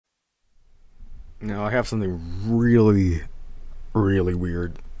Now I have something really, really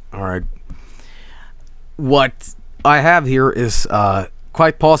weird. Alright. What I have here is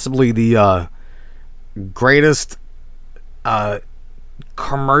quite possibly the greatest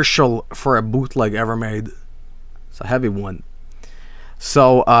commercial for a bootleg ever made. It's a heavy one.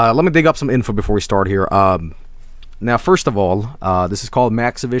 So let me dig up some info before we start here. Now, first of all, this is called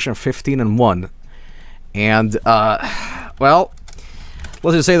Maxivision 15-1. And, well,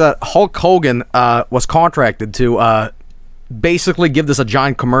 let's just say that Hulk Hogan was contracted to basically give this a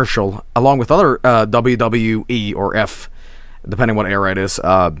giant commercial, along with other WWE or F, depending what era it is,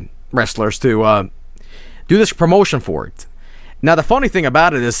 wrestlers, to do this promotion for it. Now, the funny thing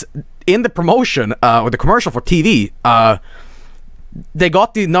about it is, in the promotion, or the commercial for TV, they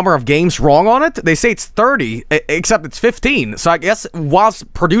got the number of games wrong on it. They say it's 30, except it's 15. So I guess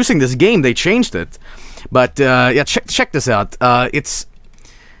whilst producing this game, they changed it. But yeah, check this out. It's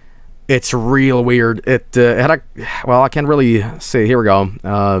real weird. It had a, well, I can't really say. Here we go.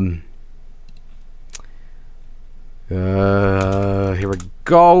 Here we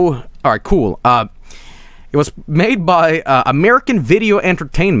go. All right, cool. It was made by American Video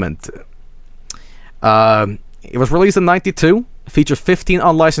Entertainment. It was released in '92. Features 15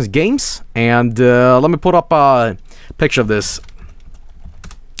 unlicensed games, and let me put up a picture of this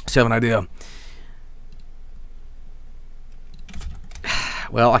so you have an idea.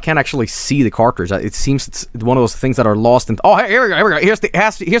 Well, I can't actually see the cartridge. It seems it's one of those things that are lost in... Oh, here we go, here we go. Here's the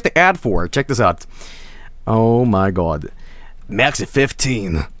ad for it. Check this out. Oh my god. Maxi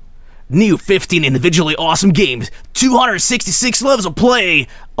 15. New 15 individually awesome games. 266 levels of play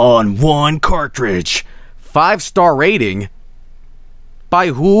on one cartridge. 5-star rating. By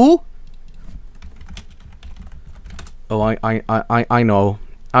who? Oh, I know.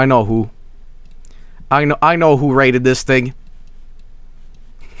 I know who. I know who rated this thing.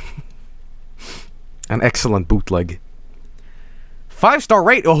 An excellent bootleg. 5-star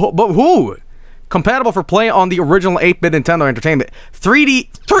rate, but who? Compatible for play on the original 8-bit Nintendo Entertainment. 3D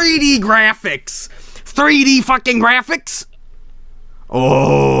graphics. 3D fucking graphics.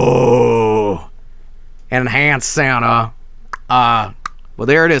 Oh. Enhanced sound, well,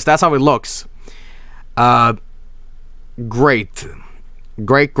 there it is. That's how it looks. Great.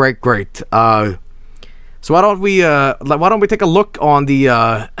 Great. So why don't we take a look on the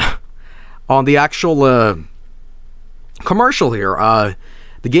actual commercial here.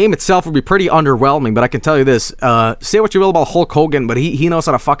 The game itself will be pretty underwhelming, but I can tell you this: say what you will about Hulk Hogan, but he knows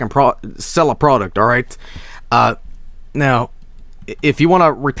how to fucking sell a product. All right. Now, if you want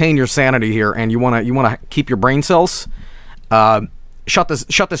to retain your sanity here and you want to keep your brain cells, shut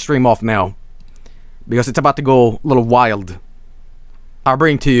this stream off now, because it's about to go a little wild. I'll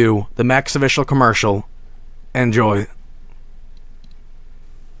bring to you the Maxivision commercial. Enjoy.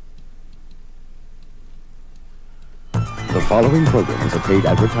 The following program is a paid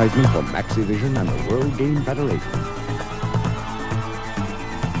advertisement for Maxivision and the World Game Federation.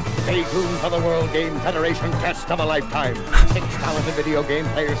 Stay tuned for the World Game Federation Test of a Lifetime. 6 talented video game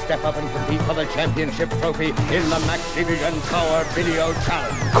players step up and compete for the championship trophy in the Maxivision Power Video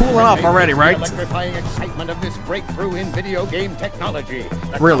Challenge. Cool enough already, right? The electrifying excitement of this breakthrough in video game technology.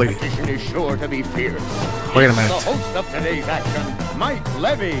 The really? competition is sure to be fierce. Wait a minute. The host of today's action, Mike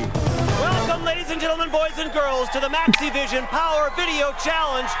Levy. Welcome, ladies and gentlemen, boys and girls, to the Maxivision Power Video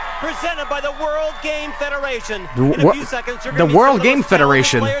Challenge presented by the World Game Federation. In a few seconds, you're the World Game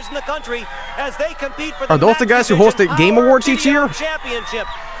Federation. Players in the country as they compete for the Are those the guys who host the Game Awards each year? Championship.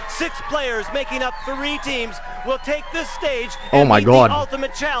 6 players making up 3 teams will take this stage. Oh my god. The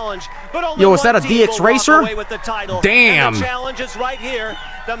ultimate challenge. But only yo, is that a one team DX will Racer? walk away with the title. Damn. And the challenge is right here.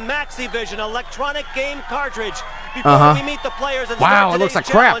 The Maxivision electronic game cartridge. Before we meet the players and wow, it looks like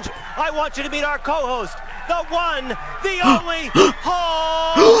crap. I want you to meet our co-host, the one, the only,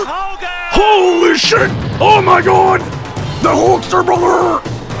 Hulk Hogan! Holy shit! Oh my god! The Hulkster brother!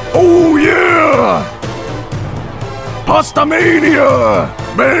 Oh yeah! Pastamania!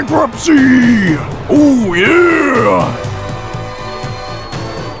 Bankruptcy! Oh yeah!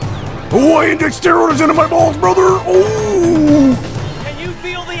 Oh, I inject steroids into my balls, brother! Oh! Can you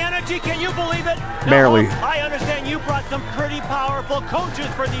feel the energy? Can you believe it? Barely. Now, I understand you brought some pretty powerful coaches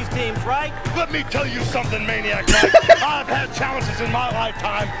for these teams, right? Let me tell you something, Maniac Mike. I've had challenges in my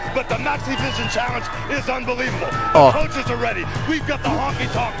lifetime, but the Maxivision challenge is unbelievable. The coaches are ready. We've got the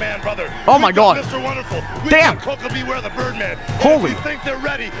Honky Tonk Man, brother. Oh my god. Mr. Wonderful. We've damn. got Coca Beware the Birdman. Holy. If you think they're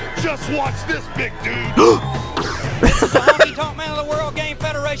ready, just watch this big dude. This is the Honky Tonk Man of the World Game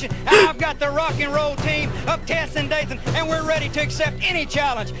Federation. Federation, and I've got the rock and roll team of Tess and Dathan, and we're ready to accept any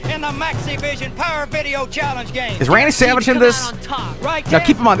challenge in the Maxivision Power Video Challenge game. Is Randy Savage in this? Right, Now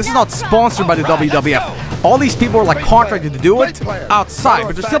keep in mind, this is not sponsored by the WWF. All these people are like contracted to do it outside,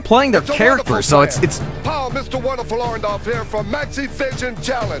 but they're still playing their characters, so it's... Paul, Mr. Wonderful Orndorff here from Maxivision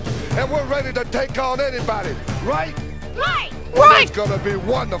Challenge, and we're ready to take on anybody, right? Right! Right! It's gonna be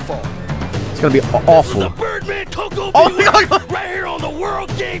wonderful. It's gonna be awful. The Birdman Coco right here on the World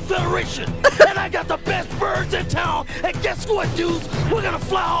Game Federation. And I got the best birds in town. And guess what, dudes? We're gonna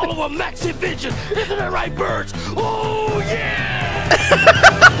fly all over Maxivision. Isn't that right, birds? Oh, yeah!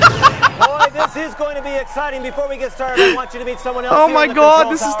 Boy, this is going to be exciting. Before we get started, I want you to meet someone else. Oh my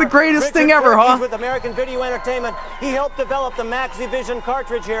God, this is the greatest thing ever, huh? With American Video Entertainment. He helped develop the Maxivision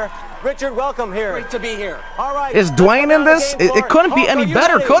cartridge here. Richard, welcome here. Great to be here. All right. Is Dwayne in this? It couldn't be any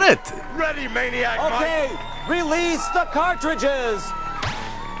better, could it? Ready, Maniac Okay, release the cartridges.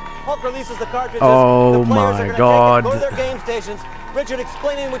 Hulk releases the cartridges. Oh the players my are God. Go to their game stations. Richard,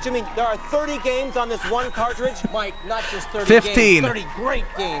 explaining what you mean. There are 30 games on this one cartridge. Mike, not just 30 15. games, 30 great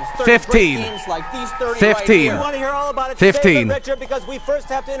games. 30 15. Great games like these 30 15. right here. We want to hear all about it. 15. Stay with Richard, because we first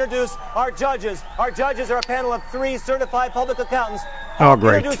have to introduce our judges. Our judges are a panel of 3 certified public accountants. Oh,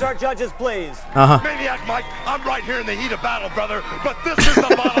 great. Introduce our judges, please. Maniac Mike, I'm right here in the heat of battle, brother. But this is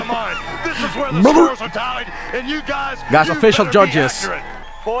the bottom line. This is where the scores are tallied, and you guys official judges.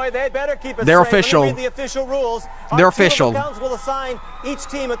 Boy, they better keep it They're straight. official. Let me read the official rules. They're Our official. Accountants will assign each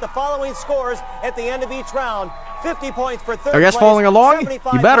team at the following scores at the end of each round: 50 points for third Are you guys place, following along?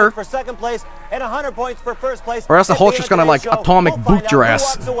 75 You better. points for second place, and 100 points for first place. Or else the At Hulk's end just of gonna, like, today's show, atomic we'll boot find your out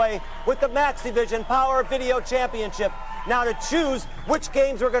ass. who walks away with the Maxivision Power Video Championship. Now, to choose which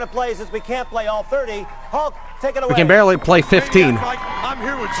games we're going to play, since we can't play all 30, Hulk, take it away. We can barely play 15. Maniac Mike, I'm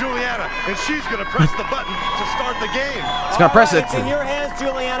here with Juliana, and she's going to press the button to start the game. It's gonna press it. It's in your hands,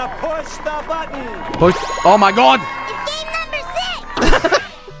 Juliana. Push the button. Push. Oh my God. It's game number 6!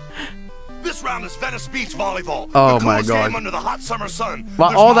 This round is Venice Beach volleyball. Oh the my coolest God. game under the hot summer sun. Well,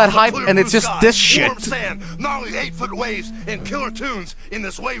 There's all that miles of hype, clear and blue it's just sky, this shit. warm sand, gnarly 8-foot waves, and killer tunes in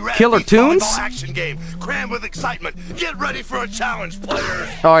this way rad Killer beach tunes? volleyball action game, crammed with excitement. Get ready for a challenge, players.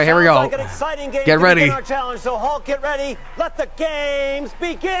 All right, here we Sounds go. like an exciting game Get to ready. begin our challenge. So Hulk, get ready. Let the games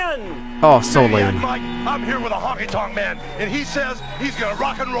begin. Oh, so Maniac lame. Mike, I'm here with a honky-tonk man, and he says he's gonna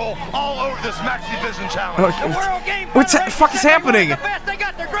rock and roll all over this Maxivision challenge. The World Game What's the Federation fuck is said they happening? want The best, they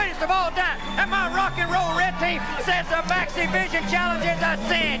got the greatest of all time. And my rock and roll red team says the Maxivision Challenge is a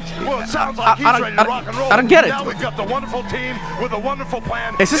cinch. Well, it sounds like he's ready to rock and roll. I don't get it. Now we've got the wonderful team with a wonderful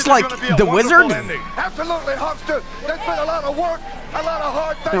plan. Is this It's like gonna be a The wonderful Wizard? ending. Absolutely, Huckster. There's been a lot of work, a lot of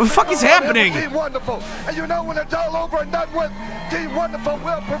hard things. What the fuck is going on happening? with Team Wonderful. And you know when it's all over and done with, Team Wonderful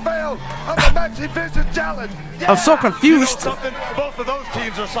will prevail on the Maxivision Challenge. I'm so You know confused. something? Both of those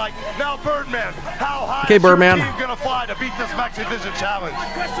teams are psyched. Now, Birdman, how high Okay, is your Birdman. team gonna fly to beat this Maxivision challenge?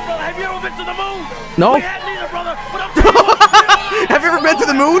 Question, brother, have you ever been to the moon? No. We hadn't either, brother, but I'm telling you what, Have you ever been to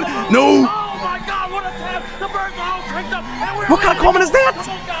the moon? No. oh my God, what a time. The birds are all tricked up. And we're What kind of comment is that? Come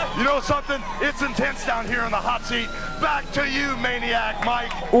on, guys. You know something? It's intense down here in the hot seat. Back to you, Maniac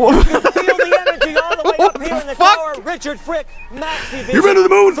Mike. Feel the energy all the way What up here in the the fuck? tower. Richard Frick, Maxivision. You been to the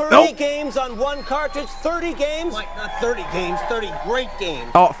moon? 30 Nope. games on one cartridge. 30 games. Mike, not 30 games, 30 great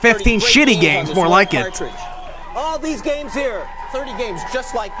games. Oh, 15 30 shitty great games, on this more one like it. cartridge. All these games here. 30 games,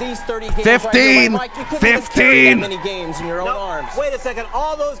 just like these 30 games. 15. Right here. Mike, you couldn't even carry 15. that many games in your own No, arms. wait a second.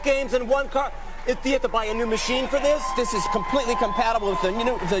 All those games in one car. Do you have to buy a new machine for this? This is completely compatible with the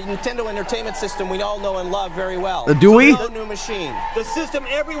Nintendo Entertainment System we all know and love very well. Do we? No new machine. The system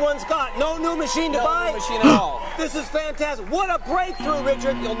everyone's got. No new machine to No buy? new machine at all. This is fantastic. What a breakthrough,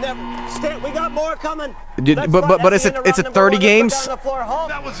 Richard. You'll never... We got more coming. Did- Let's but- find but out is the it- end of is it round 30 number one. games? Let's put down the floor. Hulk.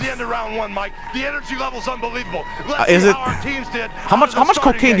 That was the end of round one, Mike. The energy level's unbelievable. Let's Is see it- how our teams did. How much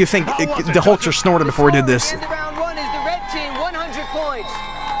cocaine do you think the Hulkster snorted before he did this? End of round one is the red team, 100 points.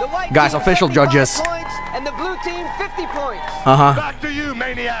 The white Guys, team, official 75 judges. points, and the blue team, 50 points. Back to you,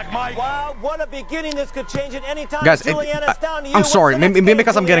 Maniac Mike. Wow, what a beginning. This could change at any time. Guys, Juliana, it's down to you. I'm What's sorry, the next maybe game,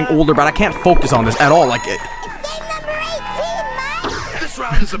 because I'm getting Juliana? older, but I can't focus on this at all. Like, Game number 18, Mike! This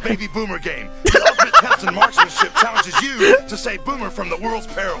round is a baby boomer game. The ultimate test in marksmanship challenges you to save Boomer from the world's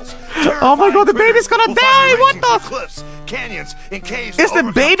perils. Oh my God, the baby's gonna We'll die! find you What racing the- through cliffs, canyons, and caves. Is to the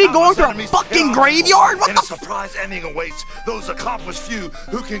overcome baby going countless through a enemies fucking and graveyard? What and the a surprise ending awaits those accomplished few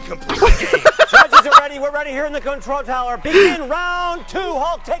who can complete the game. Judges, boys are ready. We're ready here in the control tower. Begin round 2.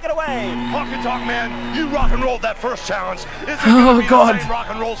 Hulk, take it away. Honky Tonk Man, you rock and rolled that first challenge. Is it Oh, gonna be God. the same rock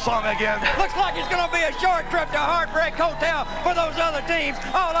and roll song again? Looks like it's going to be a short trip to Heartbreak Hotel for those other teams.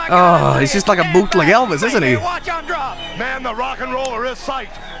 All I gotta Oh, say he's is just like a stand bootleg back, Elvis, isn't he? baby, watch 'em drop. Man, the rock and roller is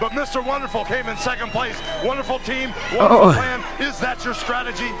psyched, but Mr. Wonderful came in second place. Wonderful team, wonderful plan. Is that your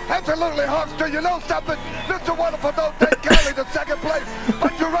strategy? Absolutely, Hulkster. You know something? Mr. Wonderful don't take Kelly to second place.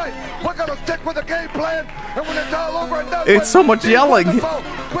 But you're right. We're going to stick with the game plan. And when it's all over and done It's with, so much Team yelling. Wonderful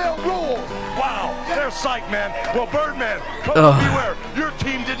will rule. Wow, they're psyched, man. Well, Birdman, come on, beware. Your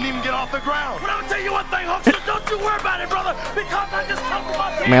team didn't even get off the ground. But I'm going to tell you one thing, Hulkster. Don't you worry about it, brother. Because I just talked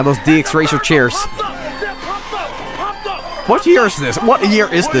about it. Man, those DX Racer chairs. Pumped up. They're pumped up. Pumped up. What year is this? What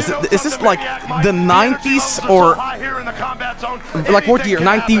year is this? Is this like the 90s or like what year?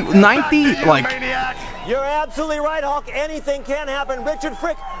 90? Like You're absolutely right, Hulk. Anything can happen. Richard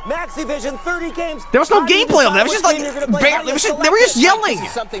Frick, Maxivision, 30 games. there was no gameplay on that. It was just like they were just yelling. This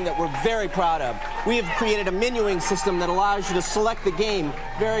is something that we're very proud of. We have created a menuing system that allows you to select the game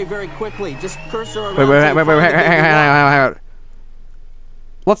very, very quickly. Just cursor around. Hang on.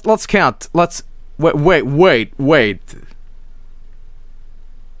 Let's count. Let's wait.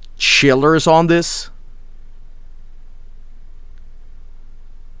 Chillers on this?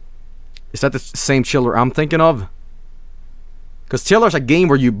 Is that the same chiller I'm thinking of? Because Chiller's a game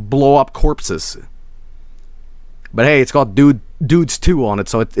where you blow up corpses. But hey, it's got Dudes 2 on it,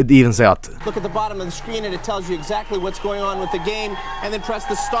 so it evens out. Look at the bottom of the screen and it tells you exactly what's going on with the game, and then press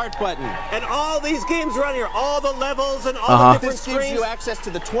the start button. And all these games are on here, all the levels and all the different This gives screens. you access to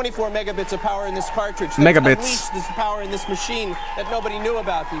the 24 megabits of power in this cartridge. Megabits. Unleash this power in this machine that nobody knew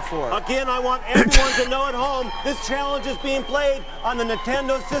about before. Again, I want everyone to know at home, this challenge is being played on the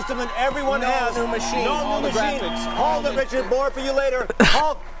Nintendo system that everyone has. No new machine, No all new the machine. graphics. Hold it, Richard. More for you later.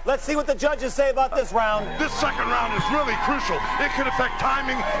 Hulk, let's see what the judges say about this round. This second round is really crucial. It could affect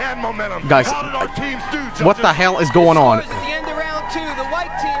timing and momentum. Guys, how did our teams do? What the hell is going on? At the end of round 2, the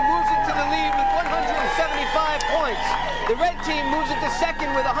white team moves into the lead with 175 points. The red team moves into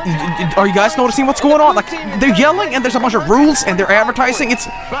second with 100. Are you guys noticing what's going on? Like, they're yelling and there's a bunch of rules and they're advertising. It's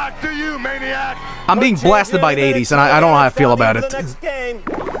Back to you, Maniac. I'm being blasted by the 80s and I don't know how I feel about it. The next game.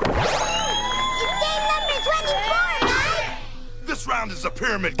 This round is a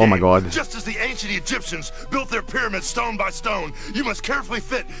pyramid Oh game. my God. Just as the ancient Egyptians built their pyramids stone by stone, you must carefully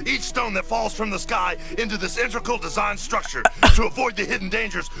fit each stone that falls from the sky into this integral design structure. To avoid the hidden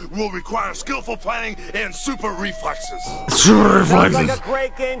dangers will require skillful planning and super reflexes. Sounds like a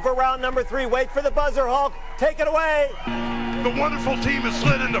great game for round number 3. Wait for the buzzer, Hulk. Take it away. The wonderful team has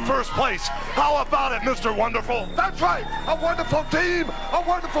slid into first place. How about it, Mr. Wonderful? That's right. A wonderful team, a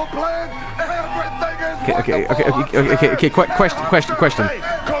wonderful plan, everything is wonderful. Question.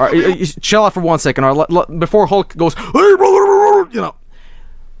 All right, chill out for 1 second. All right, before Hulk goes, hey, brother, you know,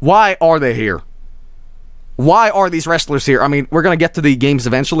 why are they here? Why are these wrestlers here? I mean, we're gonna get to the games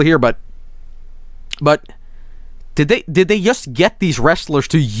eventually here, but did they just get these wrestlers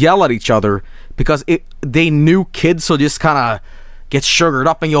to yell at each other because they knew kids, so just kind of get sugared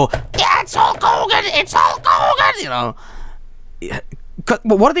up and go, yeah, it's Hulk Hogan, it's Hulk Hogan, you know.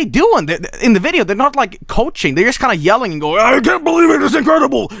 What are they doing? In the video, they're not like coaching. They're just kind of yelling and going, I can't believe it, it's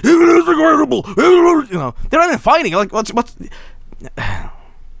incredible, it is incredible, you know. They're not even fighting. Like, what's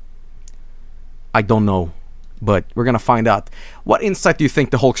I don't know, but we're gonna find out. What insight do you think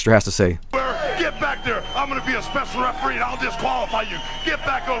the Hulkster has to say? Get back there. I'm gonna be a special referee and I'll disqualify you. Get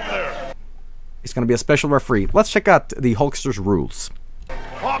back over there. He's gonna be a special referee. Let's check out the Hulkster's rules.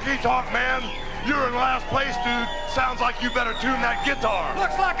 Honky Tonk Man, you're in last place, dude. Sounds like you better tune that guitar.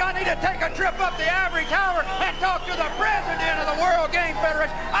 Looks like I need to take a trip up the Ivory Tower and talk to the president of the World Game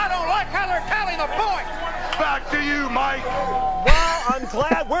Federation. I don't like how they're tallying the points. Back to you, Mike. Well, I'm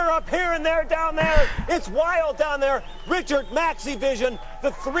glad we're up here and they're down there. It's wild down there. Richard, Maxivision,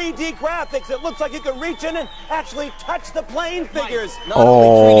 the 3D graphics. It looks like you can reach in and actually touch the playing figures. Not only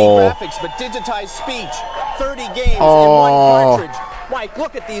 3D graphics, but digitized speech. 30 games in one cartridge. Mike,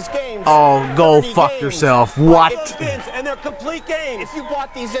 look at these games. Oh, go fuck yourself. What? And they're complete games. If you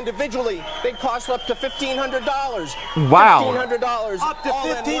bought these individually, they'd cost up to $1,500. Wow. $1,500. Up to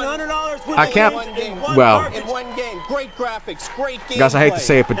 $1,500. I can't. In one game. Great graphics, great gameplay. Guys, I hate to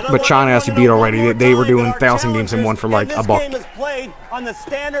say it, but China has you beat already. They were doing 1,000 games in one for like $1. This game is played on the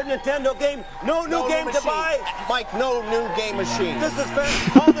standard Nintendo game. No new game to buy. Mike, no new game machine. This is fair.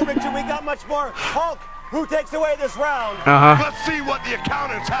 Hold it, Richard. We got much more. Hulk, who takes away this round? Let's see what the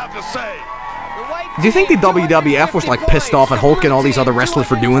accountants have to say. Do you think the WWF was like pissed off at Hulk and all these other wrestlers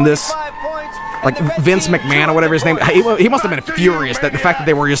for doing this? like Vince McMahon or whatever his name. He must have been furious that the fact that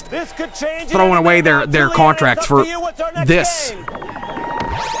they were just throwing away their contracts for this.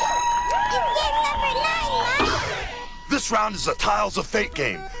 This round is a Tiles of Fate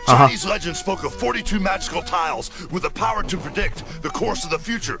game. Chinese legend spoke of 42 magical tiles with the power to predict the course of the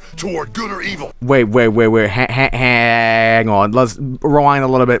future toward good or evil. Wait. Hang on. Let's rewind a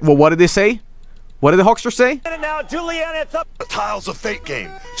little bit. Well, what did they say? What did the Hulkster say? Now, Julianne, it's up. The Tiles of Fate game.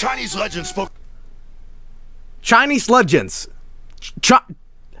 Chinese legend spoke. Chinese legends.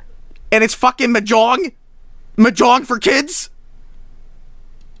 And it's fucking Mahjong? Mahjong for kids?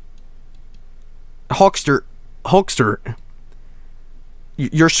 Hulkster,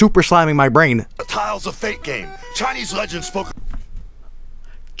 you're super slamming my brain. The Tiles of Fate game. Chinese legend spoke.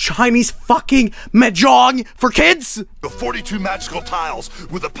 Chinese fucking Mahjong for kids? The 42 magical tiles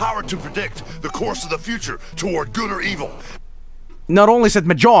with the power to predict the course of the future toward good or evil. Not only is it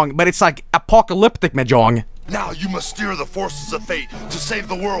Mahjong, but it's like apocalyptic Mahjong. Now you must steer the forces of fate to save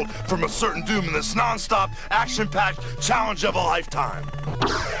the world from a certain doom in this non-stop, action-packed challenge of a lifetime.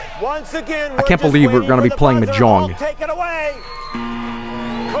 Once again, I can't believe we're gonna be playing Mahjong. Take it away.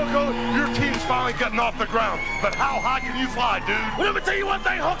 Coco, your team's finally getting off the ground, but how high can you fly, dude? Well, let me tell you one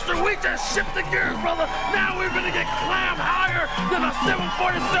thing, Hulkster, we just shifted gears, brother. Now we're gonna get climb higher than a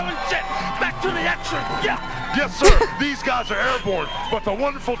 747 jet. Back to the action, yeah. Yes, sir. These guys are airborne, but the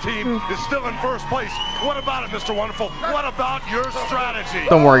wonderful team is still in first place. What about it, Mr. Wonderful? What about your strategy?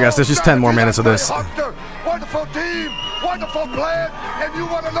 Don't worry, guys. There's just 10 more minutes of this. Hulkster, wonderful team, wonderful plan, and you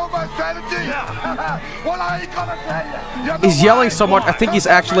want to know my strategy? Yeah. Well, I ain't gonna tell you. You know He's yelling why? so much, I think he's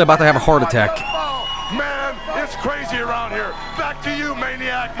actually about to have a heart attack. Man, it's crazy around here. Back to you,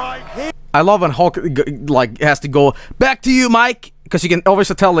 Maniac Mike. I love when Hulk like has to go back to you, Mike, because you can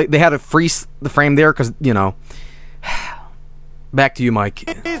obviously tell they had to freeze the frame there because you know. Back to you, Mike.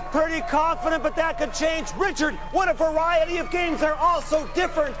 He's pretty confident, but that could change. Richard, what a variety of games. They're all so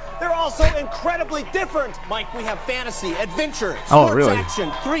different. They're all so incredibly different. Mike, we have fantasy, adventure, Oh, sports really? action,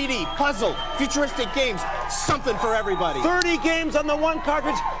 3D, puzzle, futuristic games. Something for everybody. 30 games on the one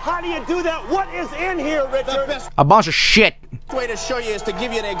cartridge. How do you do that? What is in here, The Richard? best A bunch of shit. way to show you is to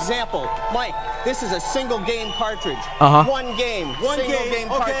give you an example. Mike, this is a single game cartridge. One game, single game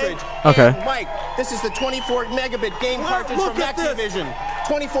okay. cartridge. Okay. And Mike, this is the 24 megabit game cartridge look from at this. Maxivision.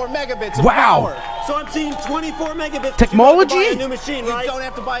 24 megabits of Wow. power. So I'm seeing 24 megabits. Technology? You don't have to buy a new machine, You right? don't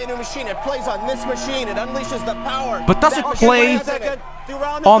have to buy a new machine. It plays on this machine. It unleashes the power. But does That it machine play has in it.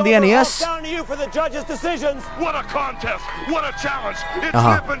 on the NES? Down to you for the judges' decisions. What a contest! What a challenge! It's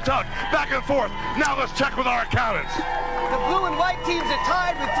nip and tuck, back and forth. Now let's check with our accountants. The blue and white teams are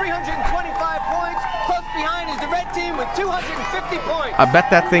tied with 325 points. Close behind is the red team with 250 points. I bet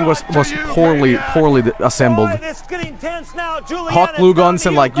that thing was poorly assembled. All right, it's getting tense now. Julianne, Hot glue it's down guns to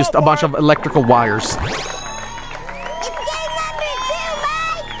and you. like just Go a bunch for of it. electrical wires. It's game number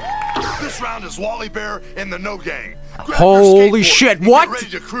 2, Mike. This round is Wally Bear and the No Gang. Grab Holy your skateboard shit, and what? Get ready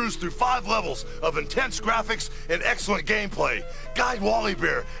to cruise through 5 levels of intense graphics and excellent gameplay. Guide Wally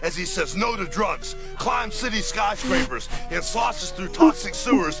Bear as he says no to drugs, climbs city skyscrapers, and sloshes through toxic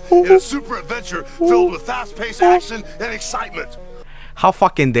sewers in a super adventure filled with fast-paced action and excitement. How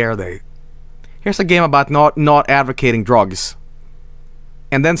fucking dare they? Here's a game about not advocating drugs.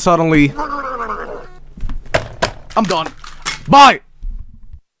 And then suddenly I'm done. Bye!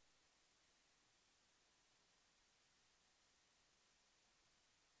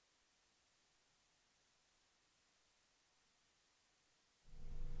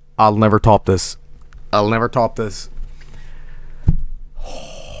 I'll never top this. I'll never top this.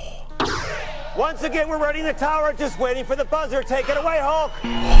 Once again, we're ready in the tower, just waiting for the buzzer. Take it away, Hulk.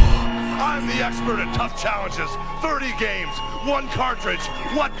 I'm the expert at tough challenges. 30 games, 1 cartridge,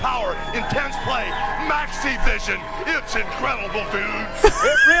 what power, intense play, Maxivision. It's incredible, dudes.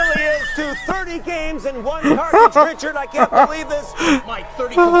 It really is, to 30 games in 1 cartridge. Richard, I can't believe this. Mike,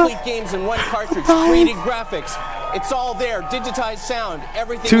 30 complete games in 1 cartridge, 3D graphics. It's all there, digitized sound,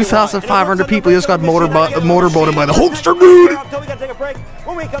 everything. 2,500 people just got motorboated by the Hulkster, dude! We gotta take a break.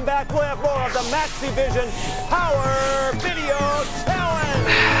 When we come back, we'll have more of the Maxivision Power Video Challenge.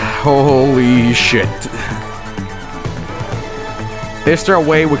 Holy shit. Is there a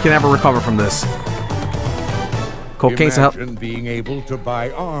way we can ever recover from this? Cocaine's help. Imagine being able to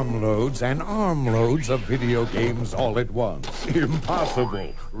buy armloads and armloads of video games all at once.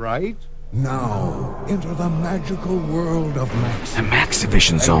 Impossible, right? Now, enter the magical world of Maxivision. The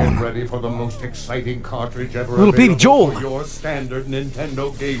Maxivision zone. Get ready for the most exciting cartridge ever Little baby available Joel. for your standard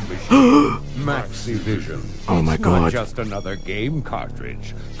Nintendo game machine. Maxivision. Oh my It's God. not just another game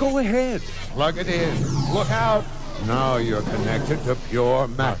cartridge. Go ahead, plug it in. Look out. Now you're connected to pure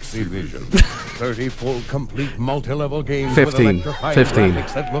Maxivision. 30 full, complete, multi-level games 15. with electrifying 15.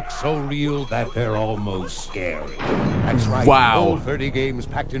 graphics that look so real that they're almost scary. That's right. Wow. All 30 games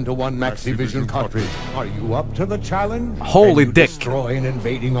packed into one Maxivision cartridge. Are you up to the challenge? Holy Can you dick. destroy an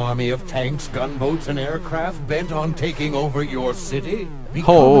invading army of tanks, gunboats, and aircraft bent on taking over your city?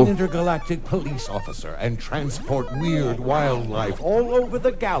 Become an intergalactic police officer and transport weird wildlife all over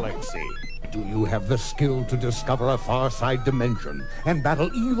the galaxy. Do you have the skill to discover a far-side dimension and battle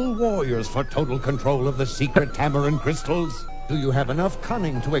evil warriors for total control of the secret Tamarin crystals? Do you have enough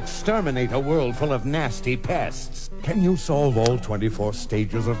cunning to exterminate a world full of nasty pests? Can you solve all 24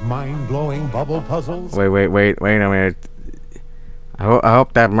 stages of mind-blowing bubble puzzles? Wait a minute. I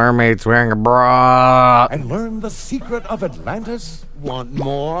hope that mermaid's wearing a bra. And learn the secret of Atlantis? Want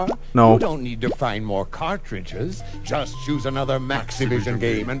more? No. You don't need to find more cartridges. Just choose another Maxivision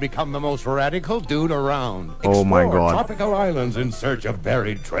game and become the most radical dude around. Oh my Explore god. tropical islands in search of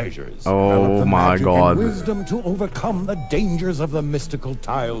buried treasures. Oh Develop the my magic god. and wisdom to overcome the dangers of the mystical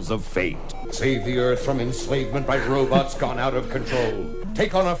tiles of fate. Save the Earth from enslavement by robots gone out of control.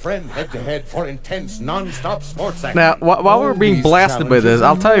 Take on a friend head-to-head for intense, non-stop sports action. Now, while we're being blasted by this,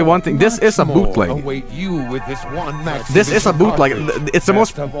 I'll tell you one thing. This is a bootleg. Await you with this one This is a bootleg. It's the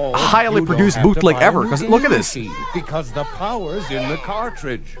most highly produced bootleg ever. Because look at this. Because the power's in the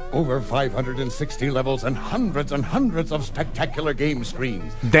cartridge. Over 560 levels and hundreds of spectacular game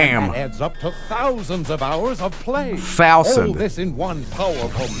screens. Damn. And that adds up to thousands of hours of play. Thousand. All this in one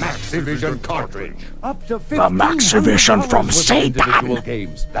powerful Maxivision cartridge. Up to 15 Maxivision from Satan.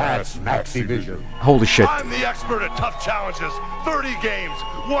 Games. That's Maxivision. Holy shit. I'm the expert at tough challenges. 30 games,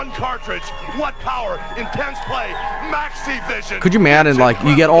 one cartridge, what power, intense play, Maxivision. Could you imagine, like,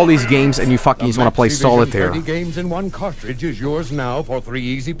 you get all these games and you fucking just want to play solitaire? 30 games in one cartridge is yours now for 3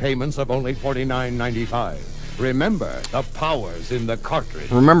 easy payments of only $49.95. Remember, the power's in the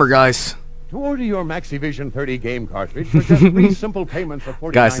cartridge. Remember, guys. To order your Maxivision 30 game cartridge for just 3 simple payments of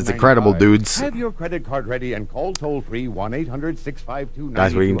 $49.95. Guys, it's incredible, dudes. Have your credit card ready and call toll-free 1-800-652-9200.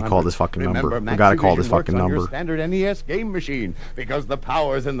 Guys, we need to call this fucking number. We gotta call this fucking number. Your standard NES game machine because the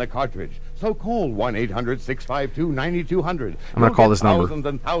power's in the cartridge. So call 1-800-652-9200. I'm gonna call this number. I'm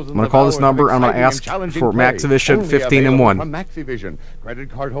gonna call this number. I'm gonna ask for Maxivision 15 and 1. From Maxivision. Credit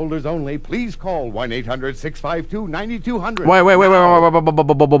card holders only. Please call 1-800-652-9200.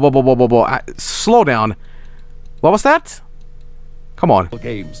 Wait. Slow down. What was that? Come on.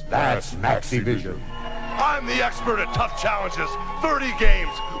 Games. That's Maxivision. I'm the expert at tough challenges. 30 games,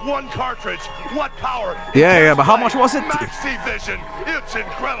 one cartridge, what power? Yeah, but how much was it? Maxivision. It's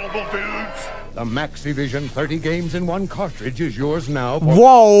incredible, dudes. The Maxivision 30 games in one cartridge is yours now for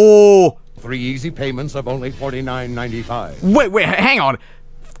Whoa! 3 easy payments of only $49.95. Wait, hang on.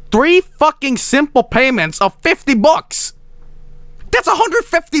 3 fucking simple payments of $50. That's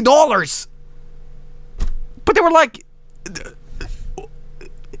 $150. But they were like,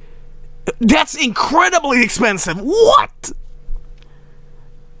 that's incredibly expensive. What?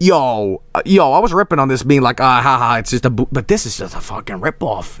 Yo, I was ripping on this, being like, haha, it's just a boot, but this is just a fucking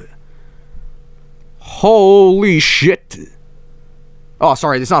ripoff. Holy shit. Oh,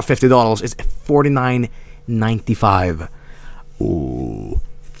 sorry, it's not $50. It's $49.95. Ooh,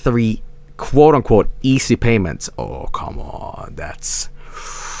 3 quote-unquote easy payments. Oh, come on, that's...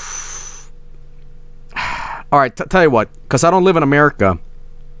 Alright, tell you what, because I don't live in America,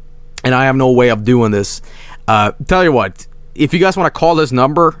 and I have no way of doing this, tell you what, if you guys want to call this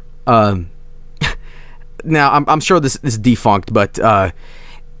number, now, I'm sure this is defunct, but,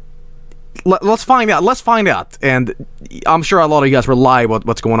 let's find out, and I'm sure a lot of you guys rely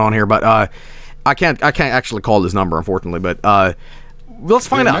what's going on here, but, I can't actually call this number, unfortunately, but, let's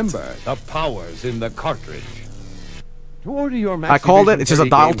find out. Remember, the power's in the cartridge. To order your Maxivision I called it. It's just a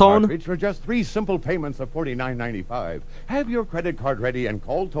dial tone. For just 3 simple payments of $49.95. Have your credit card ready and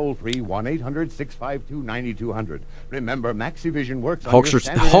call toll-free 1-800-652-9200. Remember, Maxivision works on your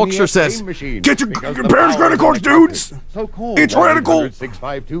standard Hulkster NES says, game machine get your because parents' credit cards, dudes. So call It's radical.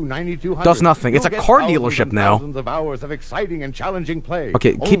 1-800-652-9200. Does nothing. It's a You'll car get dealership now. Thousands of hours of exciting and challenging play.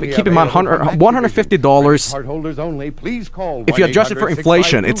 Okay, keep Only in mind, available from $150. Card holders only. Please call If you adjust it for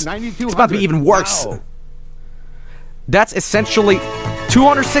inflation, it's about to be even worse. Now. That's essentially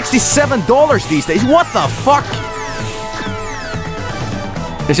 $267 these days. What the fuck?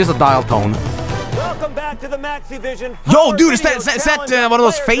 It's just a dial tone. Welcome back to the Maxivision. Yo, dude, is that one of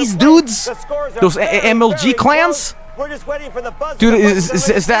those face dudes? Those MLG clans? We're just waiting for the buzz. Dude,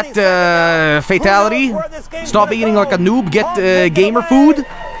 is that fatality? Stop eating like a noob, get gamer food?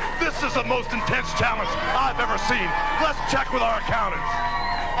 This is the most intense challenge I've ever seen. Let's check with our accountants.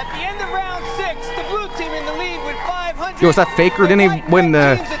 At the end of round 6, the blue team in the lead with 500. Yo, is that Faker? Didn't he win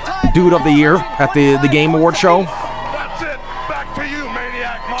the Dude of the Year at the Game Award show. That's it. Back to you,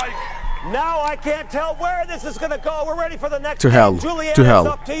 Maniac Mike. Now I can't tell where this is going to go. We're ready for the next To hell. game. Julianne, To hell.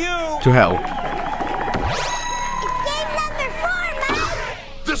 it's up to you. To hell. It's game number 4,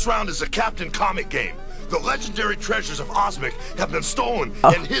 Mike. This round is a Captain Comic game. The legendary treasures of Osmic have been stolen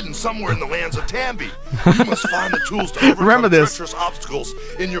and hidden somewhere in the lands of Tambi. You must find the tools to overcome Remember this. treacherous obstacles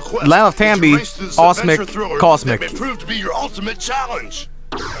in your quest. Land of Tambi, Osmic, Cosmic. That may prove to be your ultimate challenge.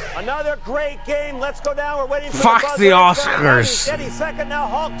 Another great game. Let's go down. We're waiting for Fuck the Oscars. Steady second now.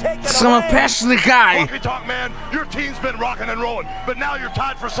 Hulk, take it Some away. passionate guy. Honky Tonk Man, your team's been rocking and rolling, but now you're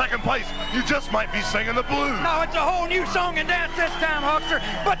tied for second place. You just might be singing the blues. No, it's a whole new song and dance this time, Huckster.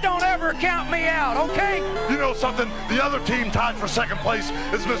 But don't ever count me out, okay? You know something? The other team tied for second place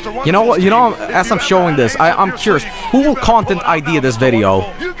is Mr. Wonderful's You know what? You know, team. If as you I'm ever showing had this, an ace up I'm your curious. sleeve, Who you will better content pull it out, idea this Mr. video?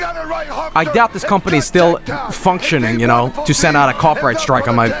 Wonderful. You got it right, Huckster. I doubt this company is still functioning, you know, to send out a copyright strike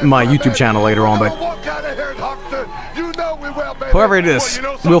on my YouTube channel later on, but whoever it is,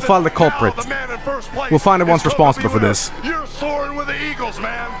 we'll find the culprit. We'll find the ones responsible for this. You're soaring with the Eagles,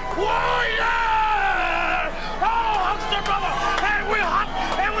 man.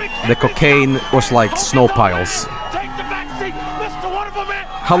 The cocaine was like snow piles.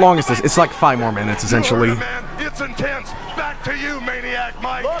 How long is this? It's like 5 more minutes, essentially. It's intense. Back to you, Maniac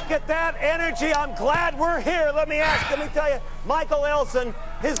Mike. Look at that energy. I'm glad we're here. Let me tell you, Michael Elson,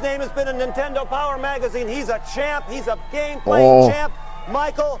 his name has been in Nintendo Power Magazine. He's a champ. He's a game-playing champ.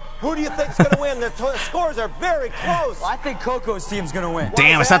 Michael, who do you think's going to win? The scores are very close. Well, I think Coco's team's going to win.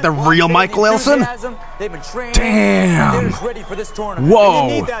 Damn, is that the real Michael Elson? They've been training. Damn. They're just ready for this tournament. Whoa.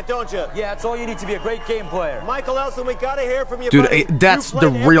 You need that, don't you? Yeah, it's all you need to be a great game player. Michael Elson, we got to hear from you, Dude, buddy. that's You the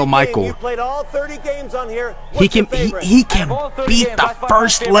played real every Michael. game. You played all 30 games on here. He can beat the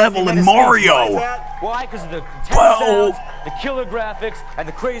first level in Mario. Why? Because of the intense Whoa. sounds, the killer graphics, and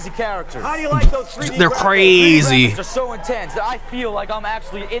the crazy characters. How do you like those 3D They're graphics? crazy. They're so intense that I feel like I'm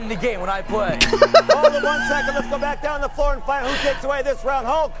actually in the game when I play. Hold on 1 second. Let's go back down the floor and find who takes away this round.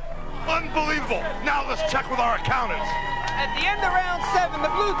 Hulk. Unbelievable. Now let's check with our accountants. At the end of round 7, the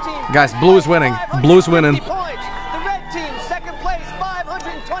blue team. Guys, blue is winning. Blue's winning. Points. The red team, second place,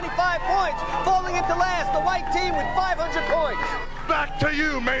 525 points. Falling into last, the white team with 500 points. Back to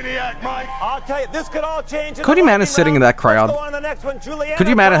you, Maniac Mike. I'll tell you, this could all change. Could you imagine sitting in that crowd? Let's go on to the next one. Julianne, Could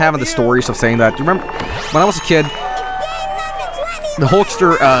you imagine having the stories of saying that? Do you remember when I was a kid? The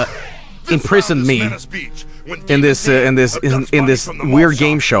Hulkster imprisoned me in this weird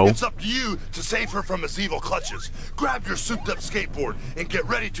game show. It's up to you to save her from his evil clutches. Grab your souped-up skateboard and get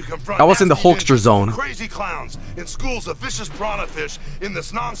ready to confront. I was in the nasty Hulkster ninjas, zone. Crazy clowns and schools of vicious piranha fish in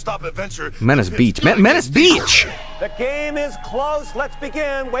this non-stop adventure. Menace Beach. Menace Beach. The game is close. Let's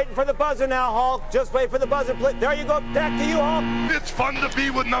begin. Waiting for the buzzer now, Hulk. Just wait for the buzzer. There you go. Back to you, Hulk. It's fun to be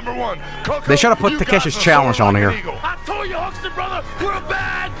with number 1. Coco, They should have put you Takeshi's guys are challenge soaring on like here. an eagle. I told you, Hulkster brother, we're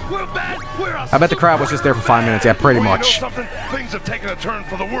bad. I bet the crowd was just there for 5 minutes. Yeah, pretty Well, much. You know something? Things have taken a turn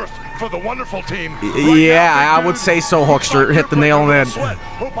for the worst for the wonderful team. Yeah, I would say so, Hulkster. Hit the nail on the head.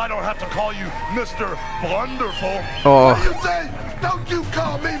 Hope I don't have to call you Mr. Blunderful. Oh. What do you say? Don't you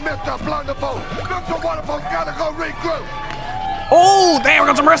call me Mr. Blunderful. Mr. Wonderful's gotta go regroup. Oh, damn, we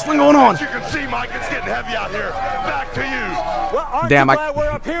got some wrestling going on. As you can see, Mike, it's getting heavy out here. Back to you. Well, aren't Damn, you I- glad we're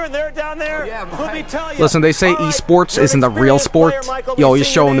up here and they're down there? Yeah, let me tell you. Listen, they say All right, esports you're isn't an the real experienced sport. player, Michael. Yo, We've you're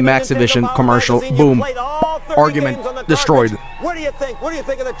seen showing your the name in Maxivision Nintendo commercial. Magazine. Boom. You played all 30 Argument games on the destroyed. cartridge. What do you think? What do you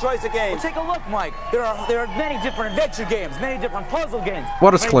think of the choice of games? Well, take a look, Mike. There are many different adventure games, many different puzzle games.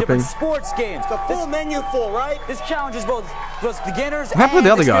 What is many clipping? different sports games. The full menu full, right? This challenges both beginners What happened and to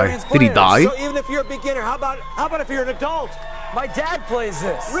the other guy? experienced Did he players. die? So even if you're a beginner, how about if you're an adult? My dad plays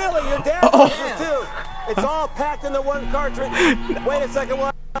this. Really, your dad plays this too. It's all packed into one cartridge. Wait a second,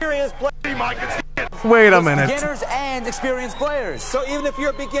 what experience play? Mike, it's Wait a Both minute. beginners and experienced players. So even if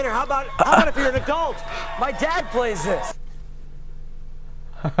you're a beginner, how about if you're an adult? My dad plays this.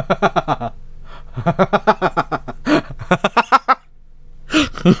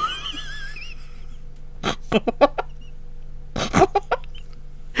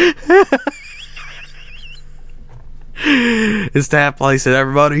 His dad plays it,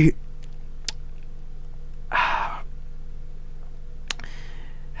 everybody.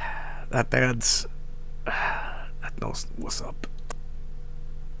 That knows what's up.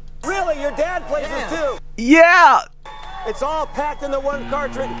 Really, your dad plays this too. Yeah. It's all packed into one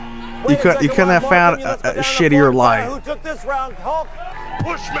cartridge. You couldn't have found a shittier lie. Who took this round? Hulk.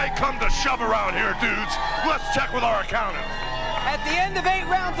 push may come to shove around here, dudes. Let's check with our accountant. At the end of 8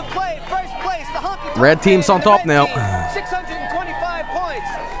 rounds of play, first place, the Honky Tonk Red team's Man, on the top red now. team, 625 points.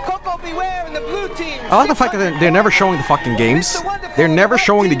 Coco Careful, beware, and the blue team. I like the fact that they're never showing the fucking games. They're never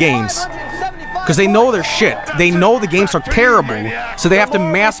showing the games. Because they know their shit. They know the games are terrible. So they have to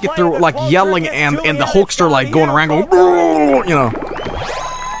mask it through, like, yelling and the Hulkster, like, going around going, you know.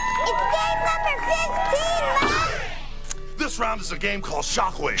 This round is a game called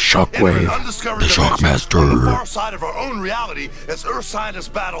Shockwave. Shockwave, the Shockmaster. On the far side of our own reality, as Earth scientists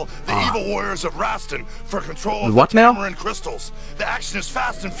battle the evil warriors of Raston for control of what the now? Tamarin crystals. The action is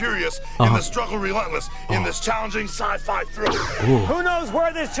fast and furious, and the struggle relentless in this challenging sci-fi thriller. Who knows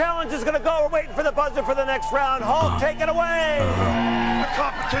where this challenge is going to go? We're waiting for the buzzer for the next round. Hulk, take it away. The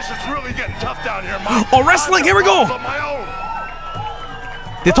competition's really getting tough down here, Mike. Oh, wrestling! Here we go!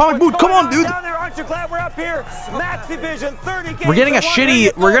 The atomic boot, come on, dude! Down there, aren't you glad we're up here? Maxivision, 30 games. We're getting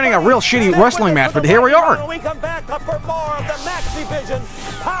a real shitty wrestling match, but here we are. We come back up for more of the Maxivision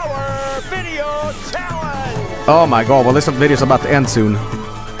Power Video Challenge. Oh my god, well this video's about to end soon.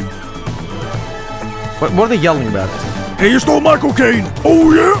 What are they yelling about? Hey, you stole my cocaine!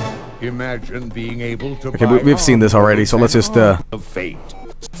 Oh yeah! Imagine being able to. Okay, we've seen this already, so let's just of fate.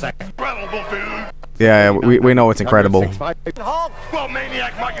 Incredible, dude. Yeah, we know it's incredible. Well,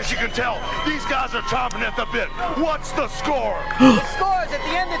 Maniac Mike, as you can tell, these guys are chomping at the bit. What's the score? The scores at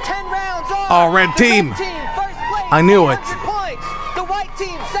the end of 10 rounds are... Oh, red team. The red team, first place, I knew it. 100 points. The white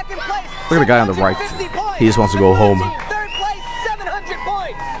team, second place, Look at the guy on the right. 750 points. He just wants to go home. Third place, 700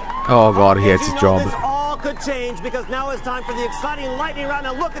 points. Oh god, he hates his job. This all could change because now it's time for the exciting lightning round.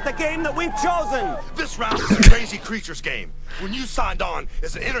 And look at the game that we've chosen. This round is a crazy creatures game. When you signed on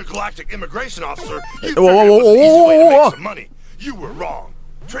as an intergalactic immigration officer, you figured it was an easy way to make some money. You were wrong.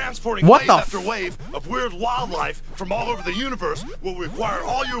 Transporting wave after wave of weird wildlife from all over the universe will require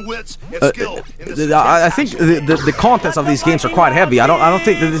all your wits and skill in this. I think the contents of these games are quite heavy. I don't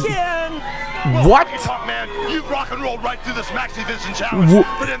think that this. What? Man, you rock and rolled right through this Maxivision challenge,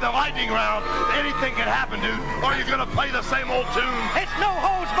 but in the lightning round, anything can happen, dude. Are you gonna play the same old tune? It's no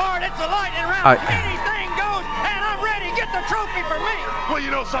holds barred. It's a lightning round. Anything goes, and I'm ready. Get the trophy for me. Well,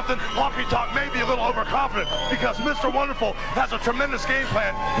 you know something? Honky Tonk may be a little overconfident because Mr. Wonderful has a tremendous game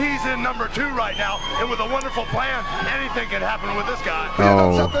plan. He's in number 2 right now, and with a wonderful plan, anything can happen with this guy. You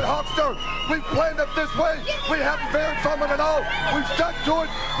know something, Hulkster? We've planned it this way. We haven't veered from it at all. We've stuck to it.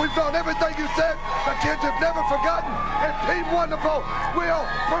 We've done everything you said. The kids have never forgotten. And Team Wonderful will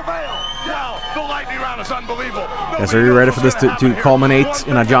prevail. Wow, the lightning round is unbelievable. Guys, are you ready for this to culminate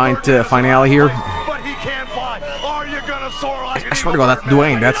in a giant finale here? But he can fly. Are you gonna soar like I swear to God, that's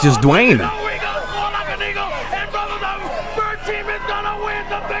Dwayne. That's just Dwayne.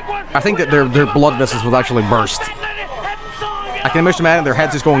 I think that their blood vessels will actually burst. I can imagine their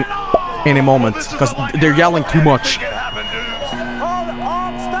heads just going any moment because they're yelling too much. Stop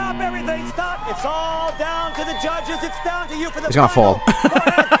everything, stop. It's all down to the judges. It's down to you for the He's gonna fall.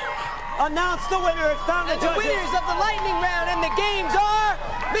 Announce the winner. It's down to the judges. The winners of the lightning round and the games are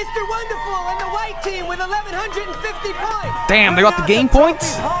Mr. Wonderful and the white team with 1,150 points. Damn, they got the game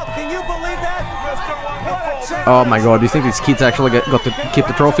points? Can you believe that? Oh my god, do you think these kids actually got to keep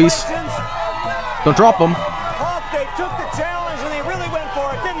the trophies? Don't drop them. They took the challenge and they really went for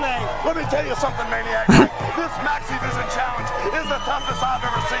it, didn't they? Let me tell you something, Maniac. This Maxivision challenge is the toughest I've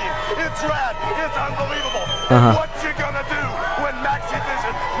ever seen. It's rad. It's unbelievable. What you gonna do when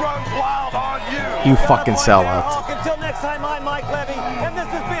Maxivision runs wild on you? You fucking sellout. Until next time, I'm Mike Levy, and this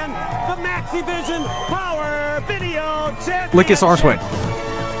has been the Maxivision Power Video Challenge. Lick his arse wet.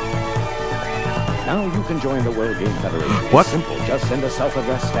 Now you can join the World Game Federation. What? It's simple. Just send a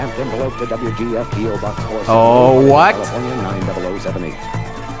self-addressed stamped envelope to WGF PO Box 4. Oh, what? California 90078.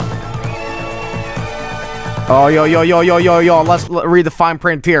 Oh, yo. Let's read the fine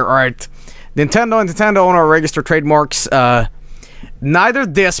print here. All right. Nintendo and Nintendo owner register trademarks. Neither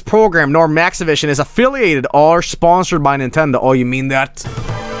this program nor Maxivision is affiliated or sponsored by Nintendo. Oh, you mean that?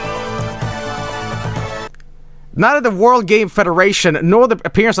 Neither the World Game Federation nor the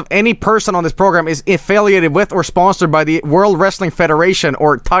appearance of any person on this program is affiliated with or sponsored by the World Wrestling Federation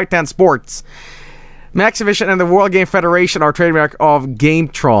or Titan Sports. Maxivision and the World Game Federation are trademark of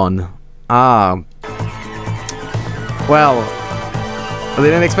Gametron. Well, they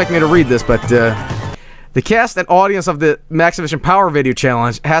didn't expect me to read this, but the cast and audience of the Maxivision Power Video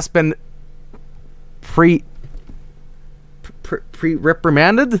Challenge has been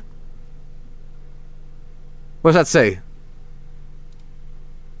reprimanded? What does that say?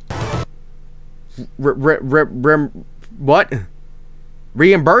 What?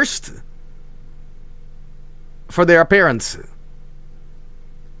 Reimbursed? For their appearance.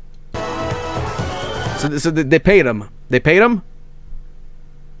 So they paid him. They paid him?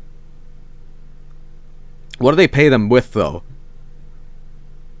 What do they pay them with, though?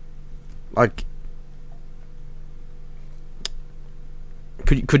 Like,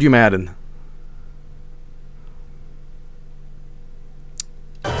 could you imagine?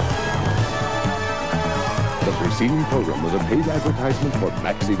 The preceding program was a paid advertisement for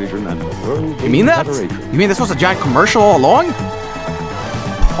Maxivision and the World Game You mean that? Federation. You mean this was a giant commercial all along?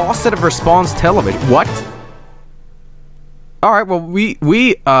 Positive response television. What? All right. Well, we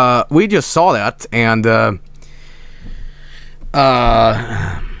just saw that, and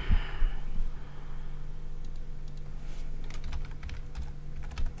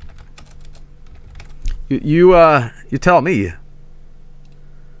you tell me.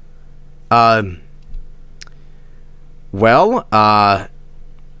 Well,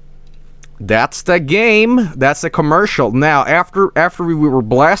 that's the game. That's the commercial. Now, after we were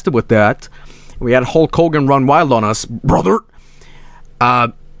blasted with that, we had Hulk Hogan run wild on us, brother.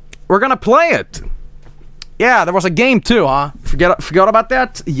 We're gonna play it. Yeah, there was a game too, huh? Forgot about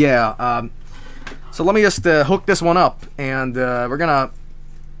that? Yeah. So let me just hook this one up, and we're gonna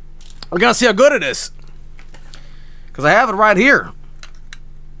see how good it is. Cause I have it right here.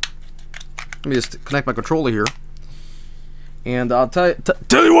 Let me just connect my controller here. And I'll tell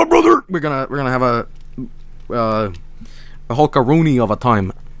you what, brother, we're gonna have a Hulkaroonie of a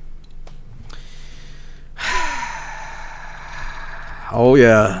time. Oh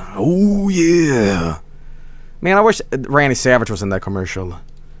yeah, man, I wish Randy Savage was in that commercial.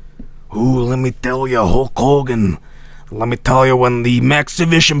 Ooh, let me tell you, Hulk Hogan. Let me tell you, when the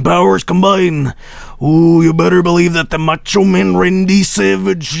Maxivision powers combine, ooh, you better believe that the Macho Man Randy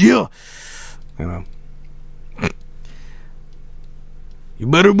Savage, yeah, you know. You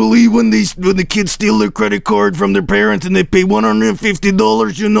better believe when the kids steal their credit card from their parents and they pay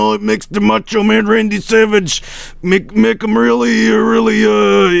 $150, you know, it makes the Macho Man Randy Savage make them really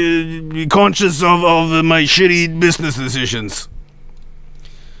conscious of my shitty business decisions.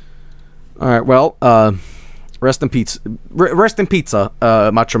 All right, well, rest in pizza,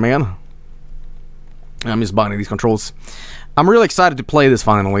 Macho Man. I'm just buying these controls. I'm really excited to play this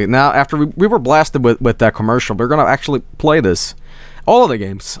finally. Now, after we were blasted with that commercial, we're gonna actually play this. All of the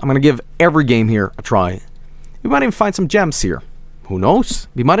games. I'm going to give every game here a try. We might even find some gems here. Who knows?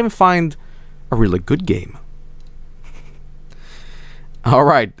 We might even find a really good game.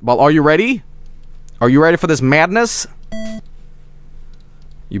 Alright, well, are you ready? Are you ready for this madness?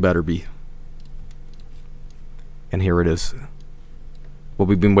 You better be. And here it is. What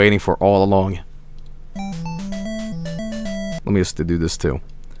we've been waiting for all along. Let me just do this too.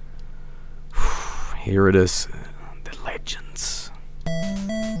 Here it is. The legends.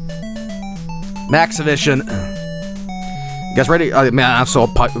 Maxivision. You guys ready? Man, I'm so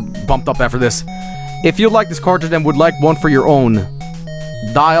pumped up after this. If you like this cartridge and would like one for your own,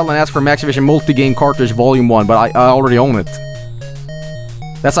 dial and ask for Maxivision Multi-Game Cartridge Volume 1, but I already own it.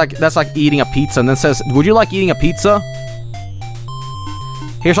 That's like eating a pizza and then says, would you like eating a pizza?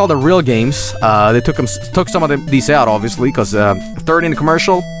 Here's all the real games. They took some of these out, obviously, because 30 in the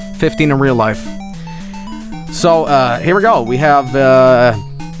commercial, 15 in real life. So, here we go. We have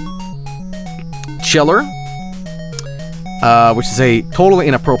Chiller, which is a totally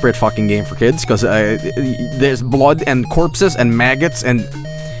inappropriate fucking game for kids, because there's blood and corpses and maggots and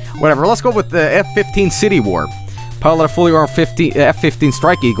whatever. Let's go with the F-15 City War. Pilot a fully armed F-15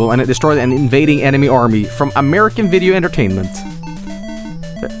 Strike Eagle, and it destroyed an invading enemy army from American Video Entertainment.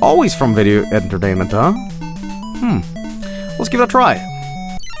 They're always from Video Entertainment, huh? Let's give it a try.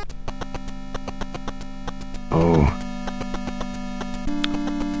 Oh.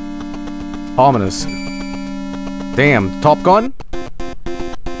 Ominous. Damn, Top Gun?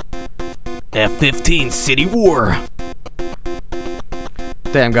 F-15 City War.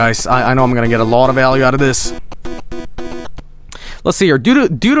 Damn, guys, I know I'm gonna get a lot of value out of this. Let's see here. Due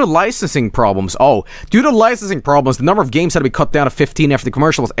to licensing problems. Oh, due to licensing problems, the number of games had to be cut down to 15 after the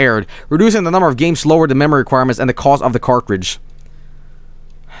commercial was aired. Reducing the number of games lowered the memory requirements and the cost of the cartridge.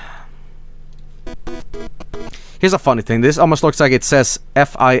 Here's a funny thing. This almost looks like it says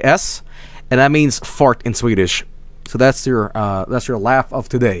FIS, and that means fart in Swedish. So that's your laugh of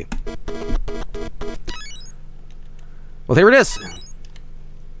today. Well, here it is.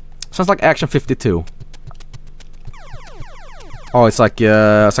 Sounds like Action 52. Oh, it's like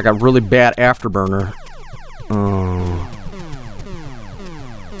a really bad afterburner.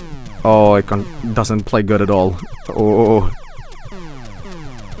 Oh, it doesn't play good at all. Oh.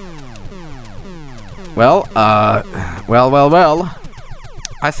 Well, well.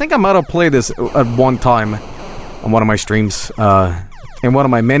 I think I might have played this at one time on one of my streams, in one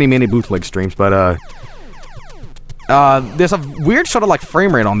of my many bootleg streams, but there's a weird sort of like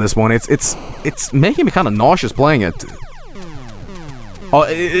frame rate on this one. It's making me kind of nauseous playing it. Oh,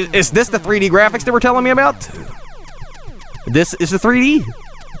 is this the 3D graphics they were telling me about? This is the 3D?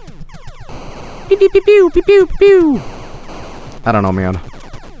 Pew, pew, pew, pew, pew, pew, pew. I don't know, man.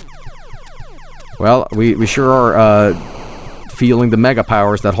 Well, we sure are feeling the mega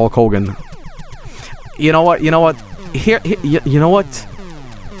powers that Hulk Hogan. You know what? You know what? Here you know what?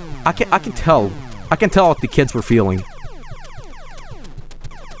 I can tell what the kids were feeling.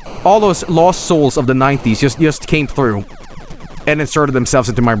 All those lost souls of the 90s just came through and inserted themselves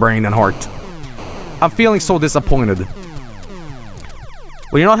into my brain and heart. I'm feeling so disappointed.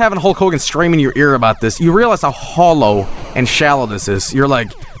 When you're not having Hulk Hogan screaming in your ear about this, you realize how hollow and shallow this is. You're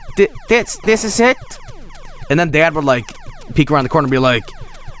like, this is it? And then Dad would like peek around the corner and be like,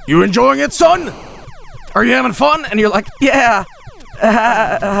 "You enjoying it, son? Are you having fun?" And you're like, "Yeah." You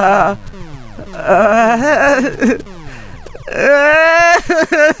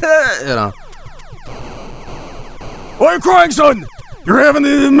know. Why are you crying, son? You're having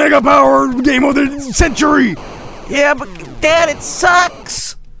the mega power game of the century. Yeah, but Dad, it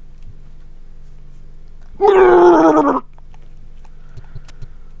sucks.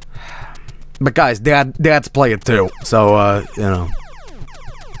 But guys, Dad's play it too. So, you know.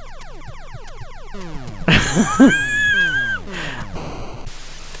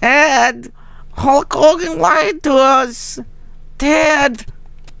 Dad, Hulk Hogan lied to us. Dad.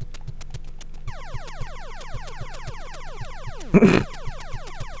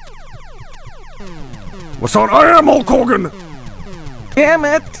 What's on? I am Hulk Hogan. Damn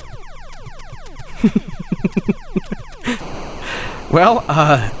it. Well,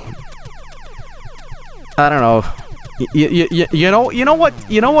 I don't know. You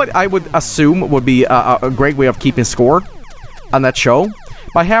know what I would assume would be a great way of keeping score on that show?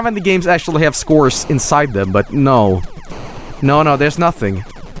 By having the games actually have scores inside them, but no. No, there's nothing.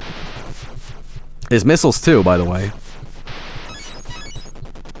 There's missiles too, by the way.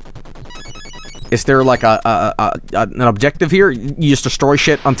 Is there like an objective here? You just destroy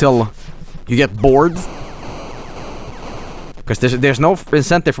shit until you get bored? Because there's no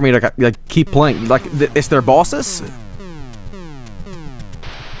incentive for me to like keep playing. Like, is there bosses?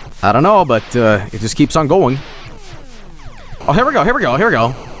 I don't know, but it just keeps on going. Oh, here we go.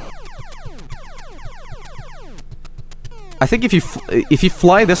 I think if you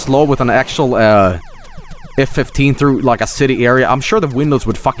fly this low with an actual F-15 through like a city area, I'm sure the windows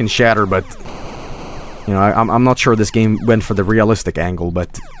would fucking shatter. But you know, I'm not sure this game went for the realistic angle.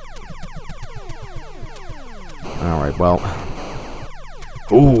 But all right, well.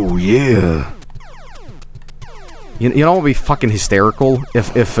 Oh yeah. You know what would be fucking hysterical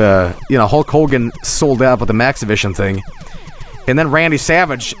if you know, Hulk Hogan sold out with the Maxivision thing, and then Randy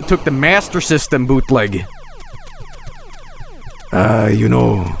Savage took the Master System bootleg. You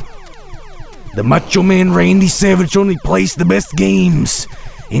know, the Macho Man Randy Savage only plays the best games,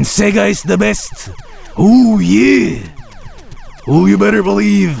 and Sega is the best. Oh yeah. Oh, you better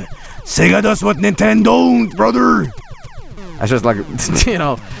believe Sega does what Nintendo don't, brother. That's just like, you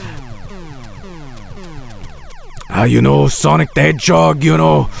know. You know, Sonic the Hedgehog, you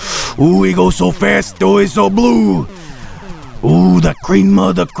know. Ooh, he goes so fast, oh, he's so blue. Ooh, the cream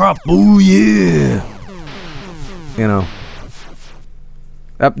of the crop, ooh, yeah. You know.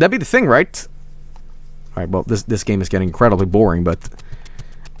 That'd be the thing, right? Alright, well, this game is getting incredibly boring, but...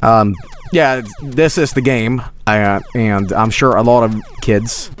 yeah, this is the game. And I'm sure a lot of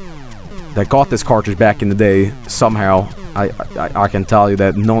kids that got this cartridge back in the day, somehow, I can tell you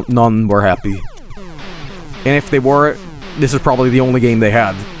that none were happy. And if they were, this is probably the only game they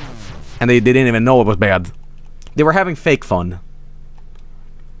had. And they didn't even know it was bad. They were having fake fun.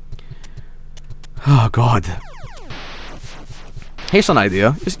 Oh, God. Here's an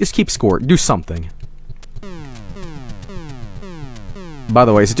idea. Just keep score. Do something. By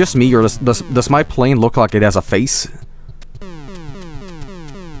the way, is it just me, or does my plane look like it has a face?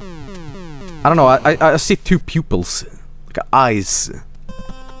 I don't know. I see two pupils. Like eyes.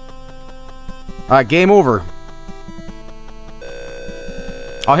 Alright, game over.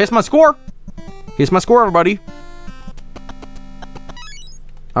 Oh, here's my score. Here's my score, everybody.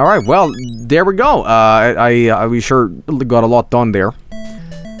 Alright, well, there we go. We sure got a lot done there.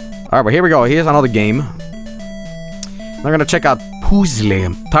 Alright, but here we go. Here's another game. We're gonna check out Bootleg.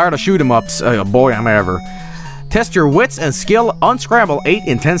 I'm tired of shoot 'em ups. Oh, boy, am I ever. Test your wits and skill. Unscramble 8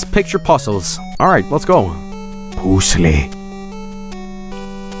 intense picture puzzles. Alright, let's go. Bootleg.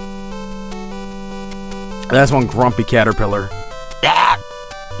 That's one grumpy caterpillar.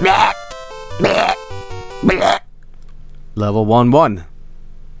 Level 1-1.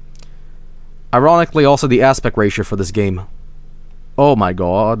 Ironically, also the aspect ratio for this game. Oh my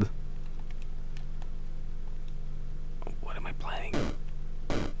god. What am I playing?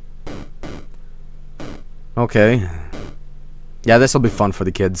 Okay. Yeah, this will be fun for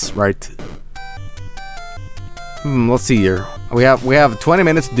the kids, right? Let's see here. We have 20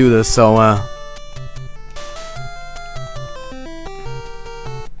 minutes to do this, so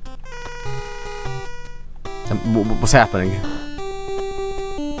what's happening?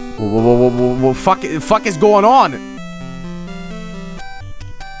 What fuck is going on?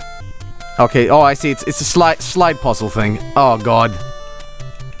 Okay, oh, I see. It's a slide puzzle thing. Oh god.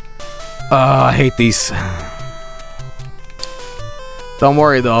 I hate these. Don't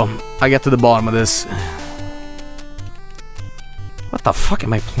worry though. I get to the bottom of this. What the fuck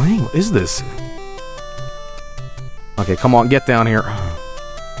am I playing? What is this? Okay, come on, get down here.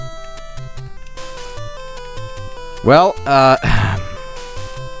 Well,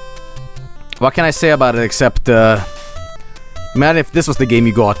 what can I say about it except, man, if this was the game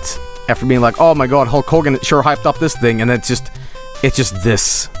you got after being like, oh my god, Hulk Hogan sure hyped up this thing, and it's just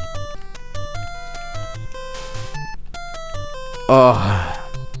this.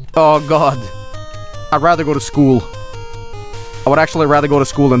 Oh god. I'd rather go to school. I would actually rather go to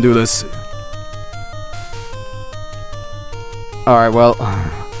school than do this. Alright, well,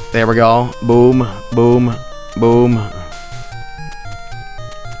 there we go. Boom, boom, boom.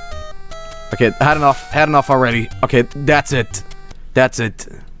 Okay, had enough already. Okay, that's it. That's it.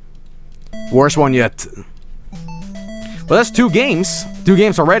 Worst one yet. Well, that's 2 games. 2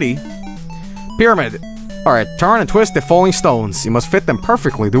 games already. Pyramid. Alright, turn and twist the falling stones. You must fit them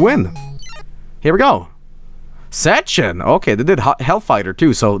perfectly to win. Here we go. Setchen. Okay, they did Hellfighter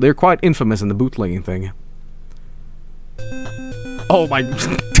too, so they're quite infamous in the bootlegging thing. Oh my...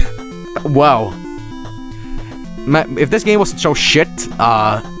 Wow. If this game wasn't so shit,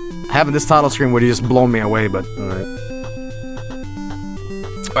 having this title screen would have just blown me away, but... Alright.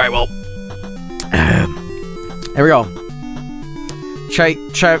 Alright, well... Here we go.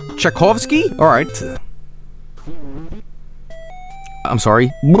 Tchaikovsky? Alright. I'm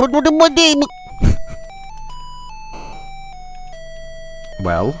sorry.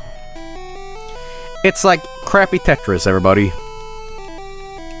 Well... It's like crappy Tetris, everybody.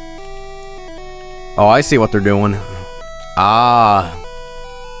 Oh, I see what they're doing. Ah.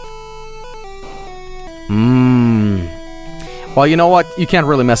 Well, you know what? You can't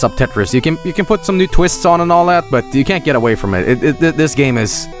really mess up Tetris. You can put some new twists on and all that, but you can't get away from it. This game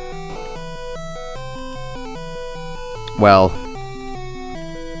is... Well...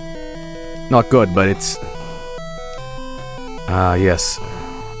 Not good, but it's... yes.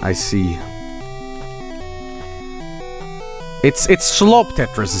 I see. It's slope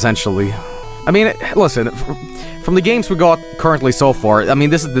Tetris, essentially. I mean, listen, from the games we got currently so far, I mean,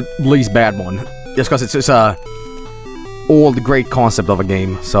 this is the least bad one. Just because it's just a old, great concept of a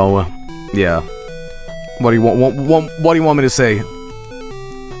game, so, yeah. What do you want me to say?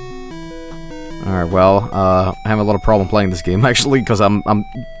 Alright, well, I have a lot of problem playing this game, actually, because I'm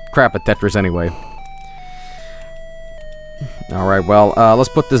crap at Tetris anyway. Alright, well, let's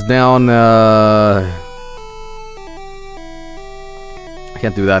put this down, I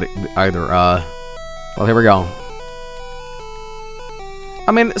can't do that either, well, here we go.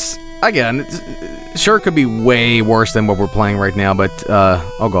 I mean, again, sure it could be way worse than what we're playing right now, but,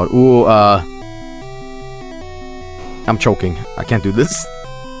 oh god, ooh, I'm choking. I can't do this.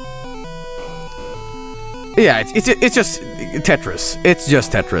 Yeah, it's just Tetris. It's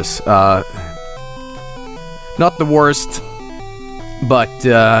just Tetris. Not the worst, but,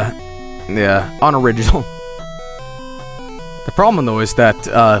 yeah, unoriginal. The problem, though, is that,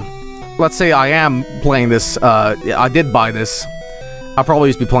 let's say I am playing this, I did buy this. I'll probably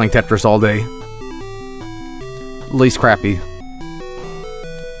just be playing Tetris all day. Least crappy.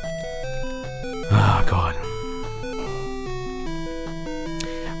 Oh, God.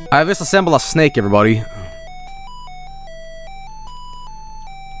 I just assembled a snake, everybody.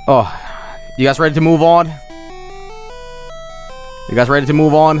 Oh, you guys ready to move on? You guys ready to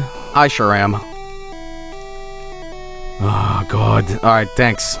move on? I sure am. Oh, God. Alright,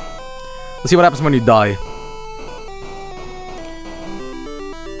 thanks. Let's see what happens when you die.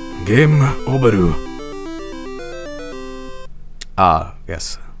 Game Oberu. Ah,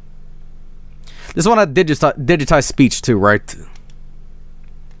 yes. This one had digitized speech too, right?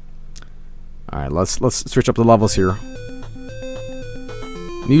 Alright, let's switch up the levels here.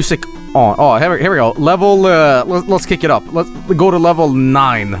 Music on. Oh, here we go. Level, let's kick it up. Let's go to level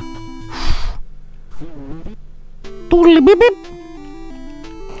 9.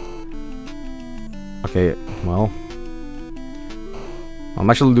 Okay, well, I'm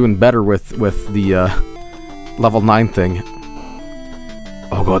actually doing better with the level 9 thing.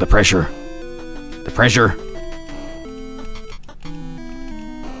 Oh god, the pressure. The pressure.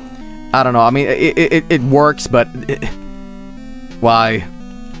 I don't know. I mean, it works, but why?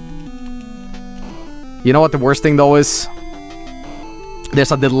 You know what the worst thing though is?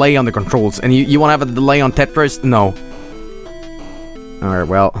 There's a delay on the controls, and you want to have a delay on Tetris? No. All right,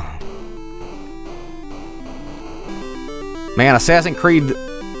 well, man, Assassin's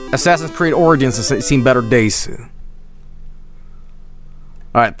Creed Origins has seen better days.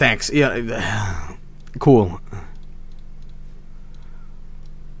 All right, thanks. Yeah, cool.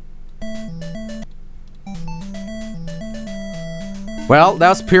 Well, that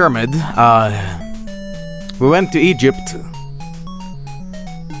was Pyramid. We went to Egypt.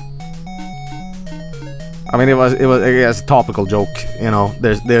 I mean, it was a topical joke, you know.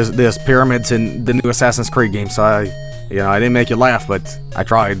 There's pyramids in the new Assassin's Creed game, so I didn't make you laugh, but I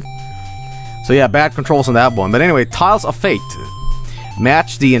tried. So yeah, bad controls on that one. But anyway, Tiles of Fate.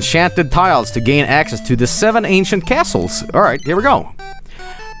 Match the enchanted tiles to gain access to the 7 ancient castles. All right, here we go.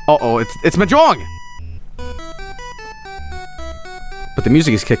 Uh-oh, it's Mahjong. But the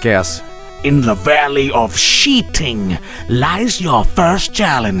music is kick-ass. In the Valley of Cheating lies your first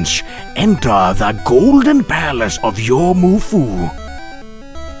challenge. Enter the Golden Palace of Yomufu.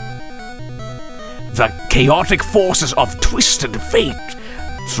 The chaotic forces of Twisted Fate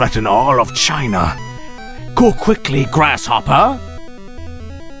threaten all of China. Go quickly, Grasshopper.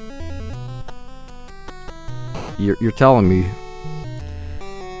 You're telling me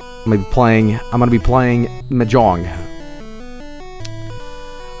I'm gonna be playing Mahjong.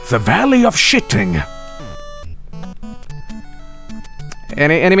 The Valley of Shitting.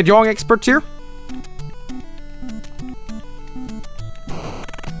 Any Mahjong experts here?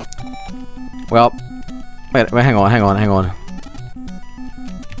 Well, wait, hang on.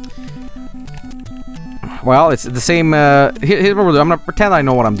 Well, it's the same. Here's what we'll do. I'm gonna pretend I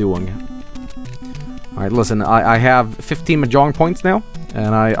know what I'm doing. All right, listen. I have 15 Mahjong points now,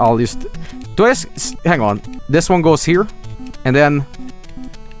 and I'll just do I just, hang on. This one goes here, and then.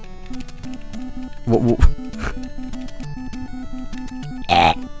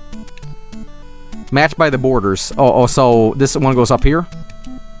 Match by the borders. Oh, so this one goes up here.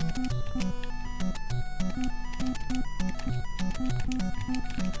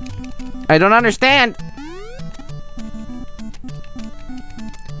 I don't understand.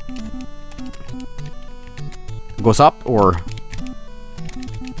 Goes up or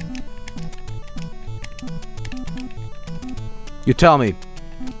you tell me.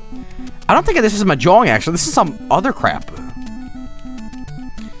 I don't think this is Mahjong, actually. This is some other crap.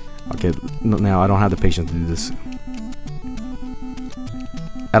 Okay, now I don't have the patience to do this.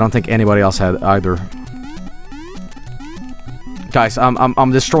 I don't think anybody else had either. Guys,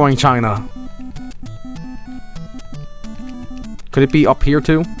 I'm destroying China. Could it be up here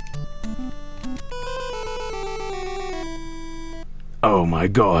too? Oh my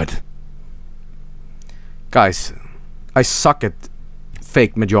god. Guys, I suck at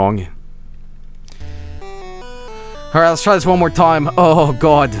fake Mahjong. Alright, let's try this one more time. Oh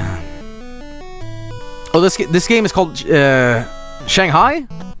god. Oh, this game is called Shanghai?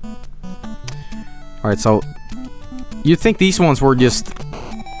 Alright, so you'd think these ones were just...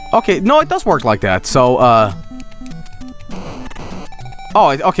 Okay, no, it does work like that. So,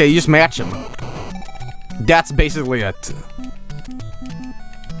 oh, okay, you just match them. That's basically it.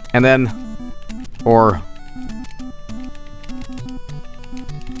 And then... Or...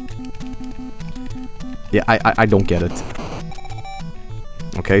 Yeah, I don't get it.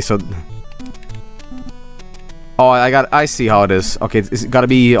 Okay, so... Oh, I see how it is. Okay, it's gotta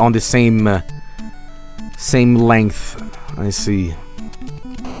be on the same... same length. I see.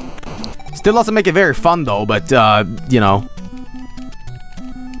 Still doesn't make it very fun though, but, you know.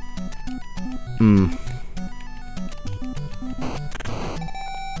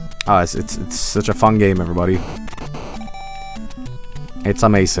 Oh, it's such a fun game, everybody. It's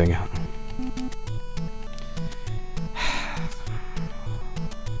amazing.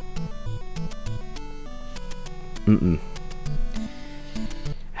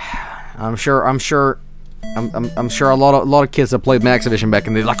 I'm sure a lot of kids that played Maxivision back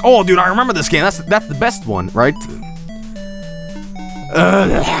in the day, like, oh dude, I remember this game. That's the best one, right?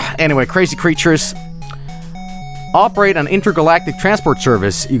 Anyway, crazy creatures operate an intergalactic transport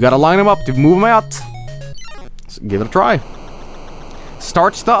service. You gotta line them up to move them out. So give it a try.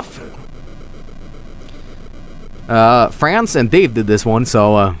 Start stuff. France and Dave did this one,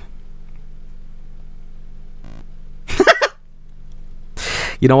 so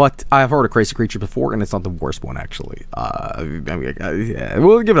you know what? I've heard of Crazy Creature before, and it's not the worst one, actually. Yeah,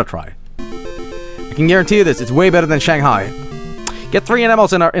 we'll give it a try. I can guarantee you this, it's way better than Shanghai. Get 3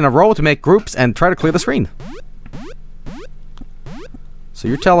 animals in a row to make groups and try to clear the screen. So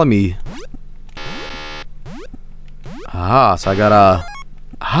you're telling me... Ah, so I gotta...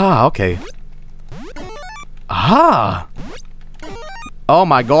 Ah, okay. Ah! Oh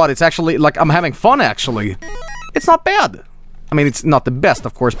my god, it's actually... Like, I'm having fun, actually. It's not bad. I mean, it's not the best,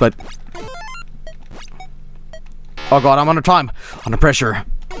 of course, but... Oh god, I'm under time. Under pressure.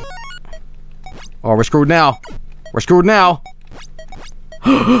 Oh, we're screwed now. We're screwed now.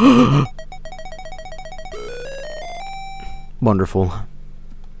 Wonderful.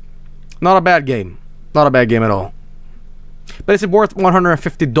 Not a bad game. Not a bad game at all. But is it worth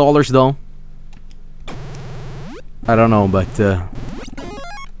 $150 though? I don't know, but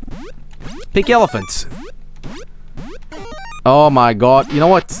Pink elephants. Oh my god. You know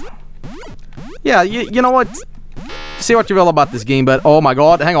what? Yeah, you know what? Say what you will about this game, but oh my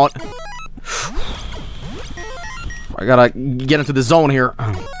god, hang on. I gotta get into the zone here.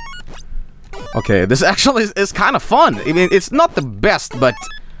 Okay, this actually is kind of fun. I mean, it's not the best, but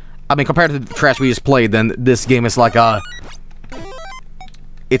I mean, compared to the trash we just played, then this game is like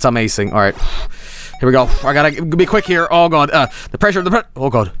it's amazing. All right, here we go. I gotta be quick here. Oh god, the pressure. Oh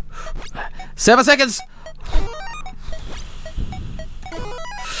god, 7 seconds.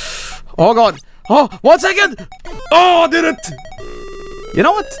 Oh god. Oh, 1 second. Oh, I did it. You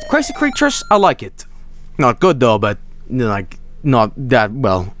know what? Crazy Creatures. I like it. Not good though, but like not that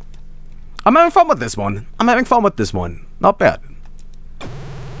well. I'm having fun with this one. I'm having fun with this one. Not bad.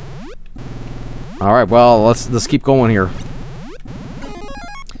 All right, well, let's keep going here.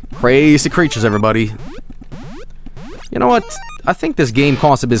 Crazy Creatures, everybody. You know what? I think this game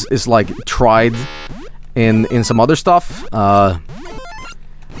concept is like tried in some other stuff. But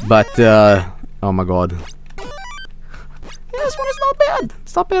oh my god. Yeah, this one is not bad.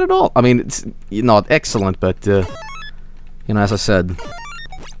 It's not bad at all. I mean, it's not excellent, but you know, as I said.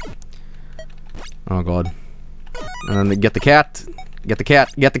 Oh god. And then get the cat. Get the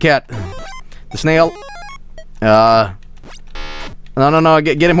cat. Get the cat. The snail. No,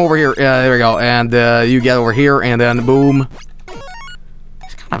 get him over here. Yeah, there we go. And you get over here, and then boom.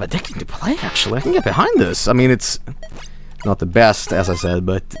 It's kind of addicting to play, actually. I can get behind this. I mean, it's not the best, as I said,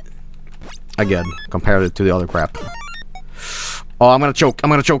 but again, compared it to the other crap. Oh, I'm gonna choke. I'm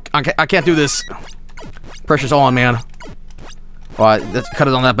gonna choke. I can't do this. Pressure's on, man. Oh, let's cut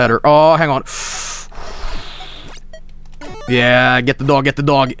it on that better. Oh, hang on. Yeah, get the dog, get the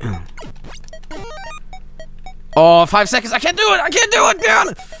dog. Oh, 5 seconds. I can't do it. I can't do it,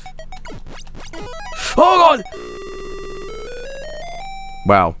 man. Oh, God.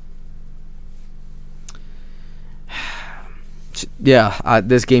 Wow. Yeah,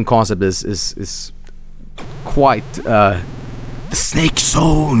 this game concept is quite, the snake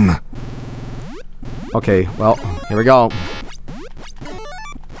zone. Okay, well, here we go.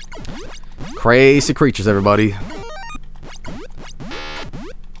 Crazy Creatures, everybody.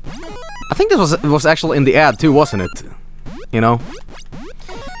 I think this was actually in the ad too, wasn't it? You know?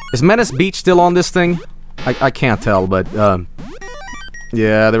 Is Menace Beach still on this thing? I can't tell, but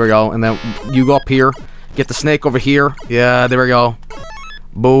yeah, there we go. And then you go up here, get the snake over here. Yeah, there we go.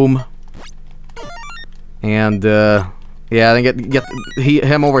 Boom. And yeah, then get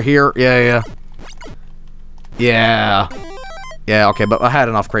him over here. Yeah. Yeah, okay, but I had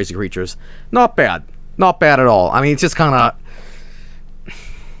enough Crazy Creatures. Not bad. Not bad at all. I mean, it's just kind of...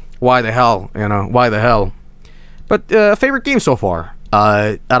 Why the hell, you know? Why the hell? But, favorite game so far.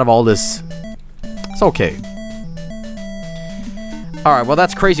 Out of all this... It's okay. Alright, well,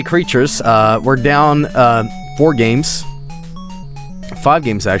 that's Crazy Creatures. We're down 4 games. 5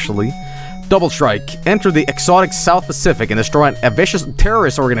 games, actually. Double Strike. Enter the exotic South Pacific and destroy a vicious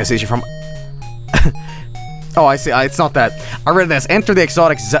terrorist organization from... Oh, I see. It's not that. I read this. Enter the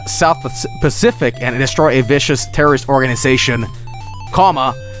exotic South Pacific and destroy a vicious terrorist organization,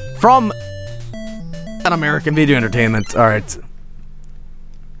 comma, from an American video entertainment. Alright.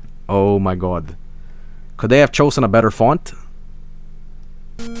 Oh my god. Could they have chosen a better font?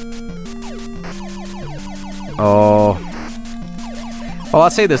 Oh. Well, I'll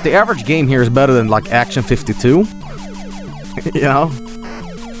say this. The average game here is better than, like, Action 52. You know?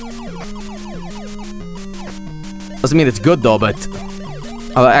 Doesn't mean it's good though, but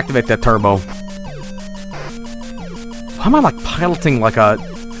I'll activate that turbo. Why am I like piloting like a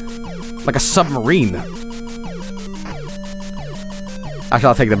submarine? Actually,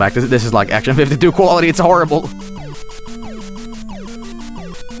 I'll take that back. This is like Action 52 quality. It's horrible.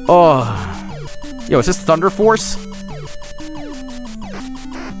 Oh, yo, is this Thunder Force?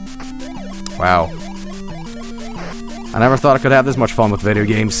 Wow. I never thought I could have this much fun with video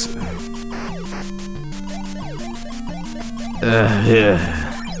games. Yeah.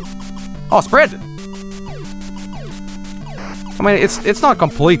 Oh, spread! I mean, it's not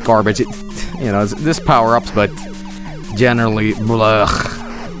complete garbage. You know, this power-ups, but generally, blah.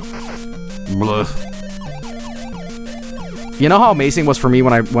 Blah. You know how amazing it was for me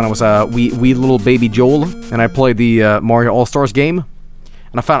when I was a wee little baby Joel and I played the Mario All-Stars game,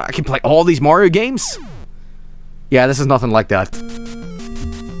 and I found I can play all these Mario games. Yeah, this is nothing like that.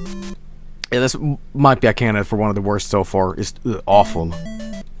 Yeah, this might be a candidate for one of the worst so far. It's awful.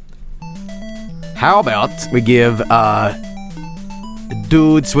 How about we give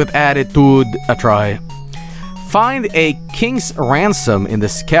Dudes with Attitude a try? Find a king's ransom in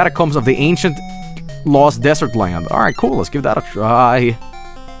the catacombs of the ancient lost desert land. Alright, cool. Let's give that a try.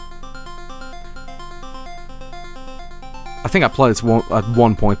 I think I played this at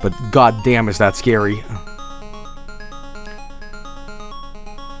one point, but god damn is that scary.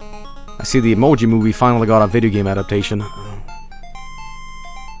 I see the Emoji Movie finally got a video game adaptation.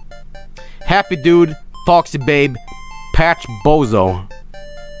 Happy Dude, Foxy Babe, Patch Bozo.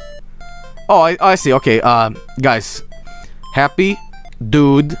 Oh, I see. Okay, guys. Happy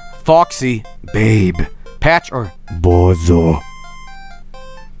Dude, Foxy Babe, Patch or Bozo.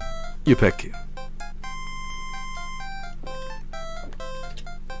 You pick.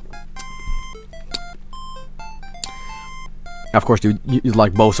 Of course, dude, you'd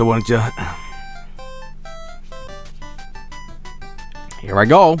like Bozo, wouldn't you? Here I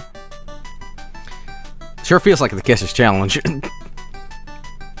go. Sure feels like the Kisses challenge. I'm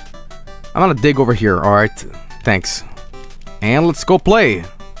gonna dig over here, alright? Thanks. And let's go play.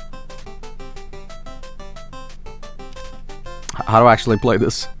 How do I actually play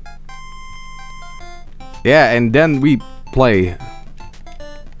this? Yeah, and then we play.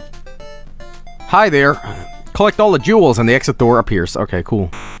 Hi there. Collect all the jewels and the exit door appears. Okay, cool.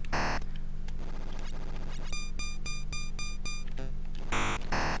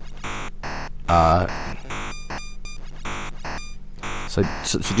 So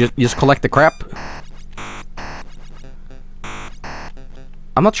just collect the crap?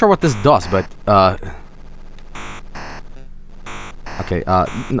 I'm not sure what this does, but, okay,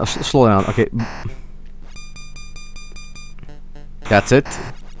 no, slow down, okay. That's it.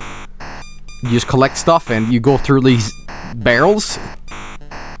 You just collect stuff and you go through these barrels.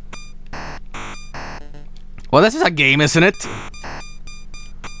 Well, this is a game, isn't it?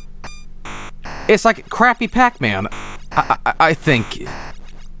 It's like crappy Pac-Man. I think.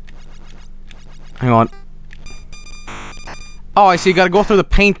 Hang on. Oh, I see. You gotta go through the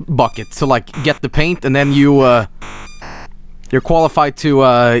paint bucket to, like, get the paint, and then you're qualified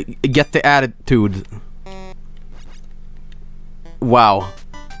to, get the attitude. Wow.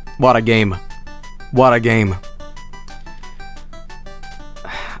 What a game. What a game.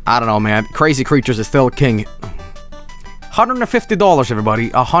 I don't know, man. Crazy Creatures is still king. $150, everybody.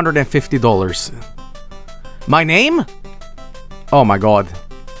 $150. My name? Oh my god.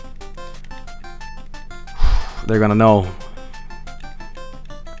 They're gonna know.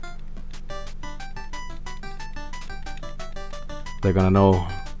 They're gonna know.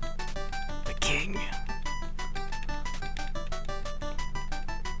 The king.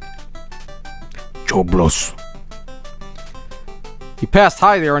 Joblos. You passed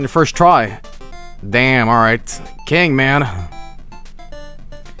high there on your first try. Damn, alright. King, man.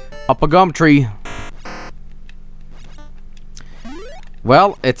 Up a gum tree.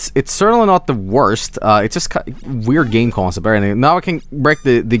 Well, it's certainly not the worst. It's just weird game concept. Now I can break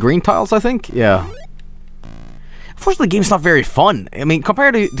the green tiles, I think? Yeah. Unfortunately, the game's not very fun. I mean,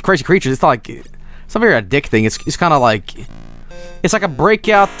 compared to the Crazy Creatures, it's not like... It's not very addicting. It's kind of like... It's like a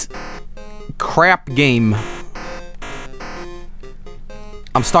breakout crap game.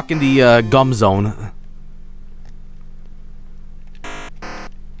 I'm stuck in the gum zone.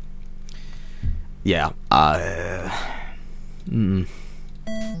 Yeah.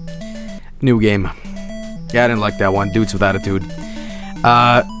 New game. Yeah, I didn't like that one. Dudes with Attitude.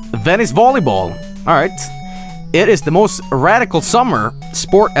 Venice Volleyball. Alright. It is the most radical summer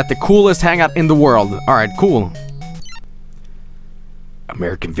sport at the coolest hangout in the world. Alright, cool.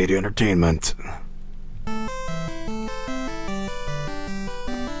 American Video Entertainment.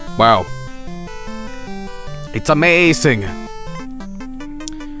 Wow. It's amazing.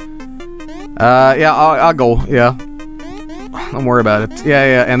 Yeah, I'll go. Yeah. Don't worry about it.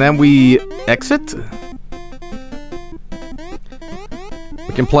 Yeah, and then we exit.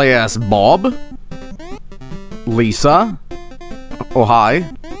 We can play as Bob, Lisa, oh hi,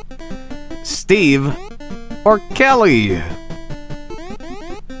 Steve, or Kelly.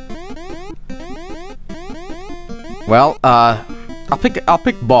 Well, I'll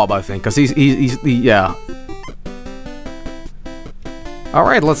pick Bob, I think, cause he's the yeah. All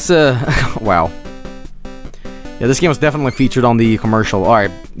right, let's wow. Yeah, this game was definitely featured on the commercial. Alright,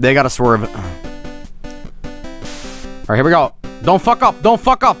 they gotta swerve. Alright, here we go. Don't fuck up, don't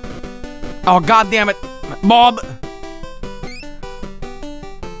fuck up. Oh, god damn it. Bob.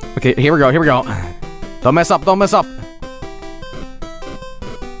 Okay, here we go, here we go. Don't mess up, don't mess up.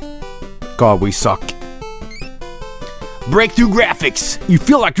 God, we suck. Breakthrough graphics. You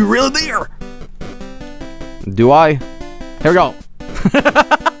feel like you're really there. Do I? Here we go.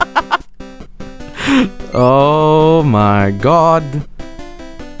 Oh my god.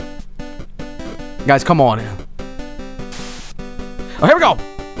 Guys, come on. Oh, here we go.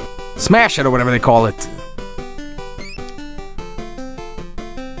 Smash it or whatever they call it.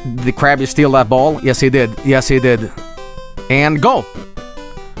 Did Krabby steal that ball? Yes, he did. Yes, he did. And go.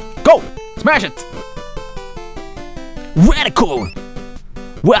 Go. Smash it. Radical.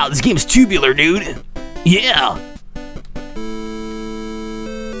 Wow, this game's tubular, dude. Yeah.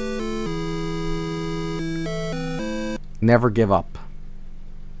 Never give up.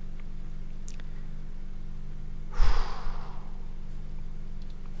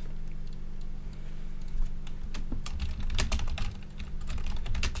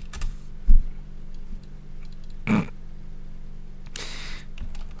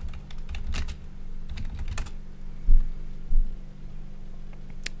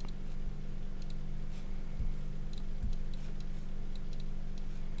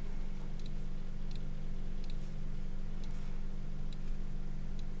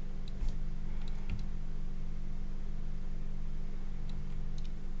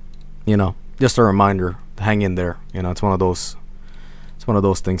 You know, just a reminder to hang in there. You know, it's one of those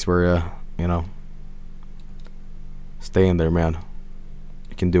things where you know, stay in there, man.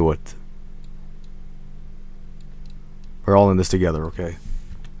 You can do it. We're all in this together, okay?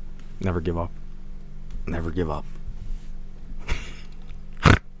 Never give up. Never give up.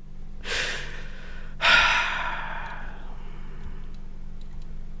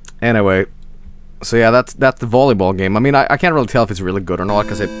 Anyway, so yeah, that's the volleyball game. I mean, I can't really tell if it's really good or not,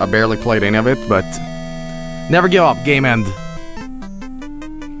 because I barely played any of it, but never give up, game end.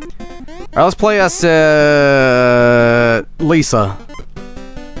 Alright, let's play as Lisa.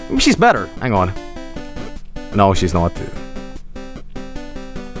 Maybe she's better. Hang on. No, she's not.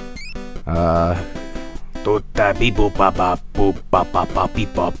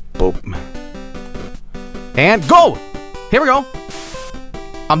 And go! Here we go!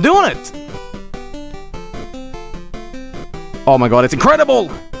 I'm doing it! Oh my god, it's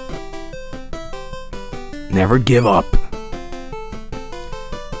incredible! Never give up.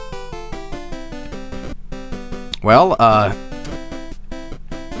 Well,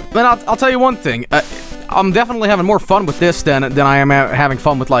 man, I'll tell you one thing. I'm definitely having more fun with this than I am having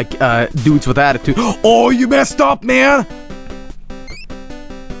fun with, like, dudes with attitude. Oh, you messed up, man!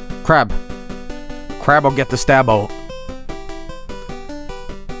 Crab. Crab will get the stabbo.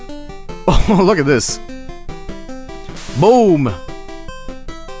 Oh, look at this. Boom! I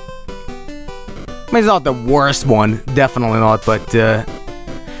mean, it's not the worst one. Definitely not, but,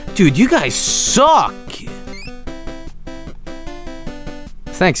 dude, you guys suck!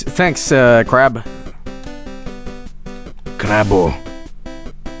 Thanks, Crab. Crabbo.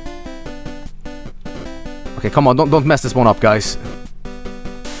 Okay, come on, don't mess this one up, guys.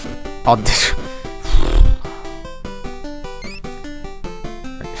 Oh,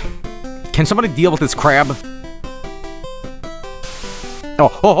 can somebody deal with this crab?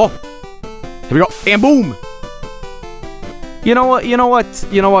 Oh. Here we go. And boom! You know what?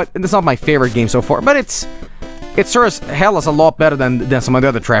 It's not my favorite game so far, but it sure as hell is a lot better than some of the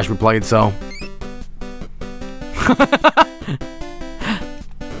other trash we played, so.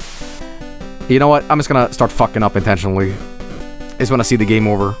 You know what? I'm just gonna start fucking up intentionally. I just wanna see the game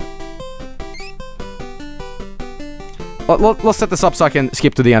over. Let's set this up so I can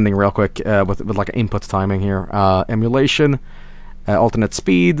skip to the ending real quick with like an input timing here. Emulation, alternate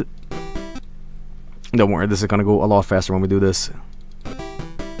speed. Don't worry, this is gonna go a lot faster when we do this.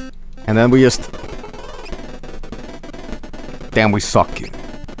 And then we just... Damn, we suck.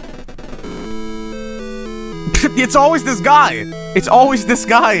 It's always this guy! It's always this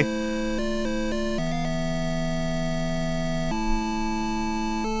guy!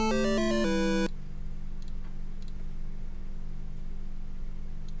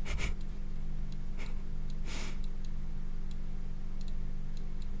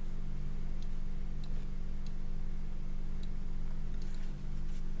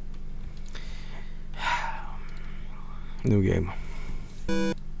 New game.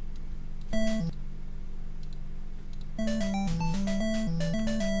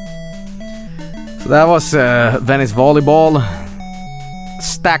 So that was Venice Volleyball.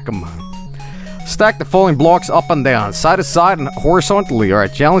 Stack 'em. Stack the following blocks up and down, side to side and horizontally.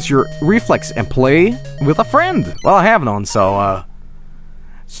 Alright, challenge your reflex and play with a friend. Well, I have none, so,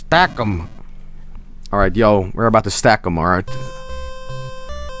 stack them. Alright, yo, we're about to stack them, alright?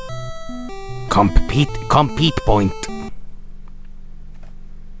 Compete point.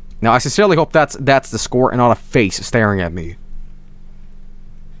 Now, I sincerely hope that's the score and not a face staring at me.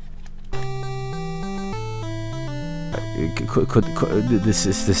 Could this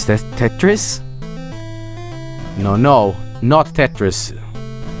is this Tetris? No, not Tetris.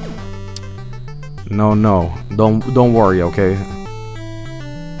 No, don't worry, okay?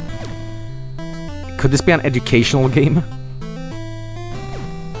 Could this be an educational game?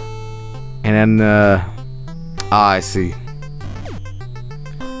 And then, I see.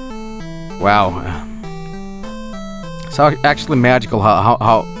 Wow. It's actually magical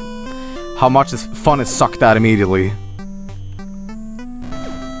how much this fun is sucked out immediately.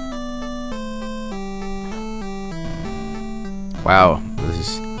 Wow, this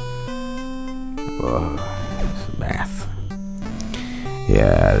is math.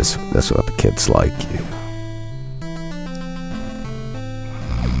 Yeah, that's what the kids like.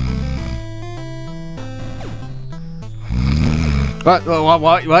 What? Oh,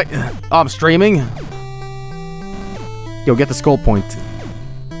 I'm streaming? Yo, get the skull point.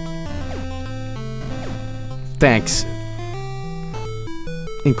 Thanks.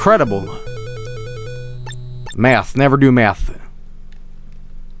 Incredible. Math. Never do math.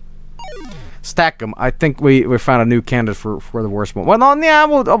 Stack them. I think we found a new candidate for the worst one. Well, no, yeah, I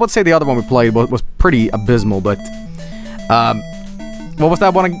would say the other one we played was pretty abysmal, but... what was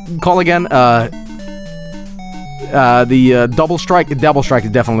that one called again? The Double Strike. Double Strike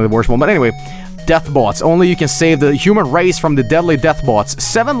is definitely the worst one. But anyway, Death Bots. Only you can save the human race from the deadly Death Bots.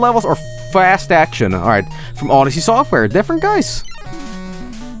 7 levels or fast action. Alright, from Odyssey Software. Different guys.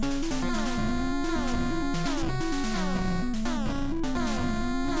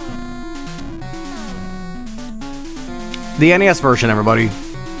 The NES version, everybody.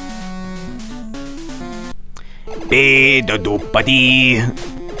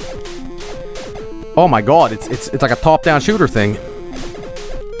 Oh my god, it's like a top-down shooter thing.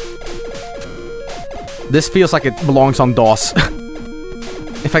 This feels like it belongs on DOS.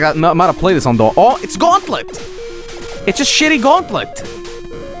 In fact, I might have played this on DOS. Oh, it's Gauntlet! It's just shitty Gauntlet.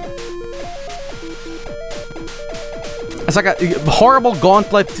 It's like a horrible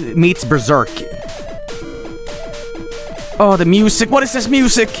Gauntlet meets Berserk. Oh, the music. What is this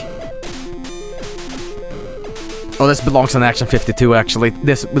music? Oh, this belongs on Action 52, actually.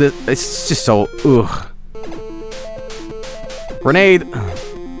 This it's just so... Ugh. Grenade.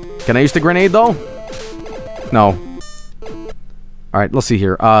 Can I use the grenade, though? No. Alright, let's see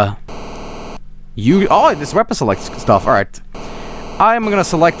here. Oh, this weapon select stuff. Alright. I'm gonna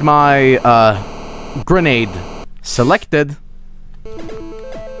select my, grenade. Selected.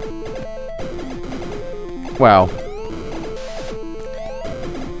 Wow.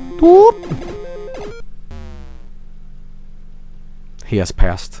 Whoop. He has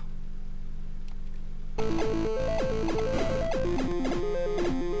passed.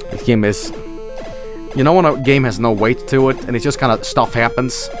 This game is... You know when a game has no weight to it, and it's just kind of stuff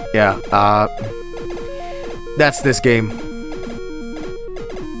happens? Yeah, that's this game.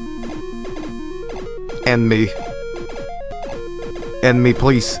 End me. End me,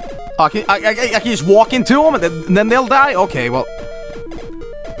 please. Oh, I can just walk into them, and then they'll die? Okay, well...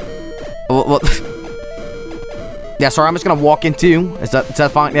 Well... Yeah, sorry, I'm just gonna walk into. Is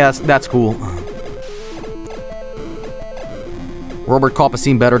that fine? Yeah, that's cool. Robert Kopp has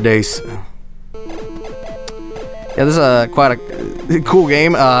seen better days. Yeah, this is quite a cool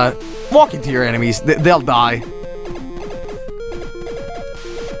game. Walk into your enemies. They'll die.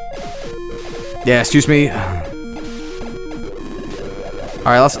 Yeah, excuse me.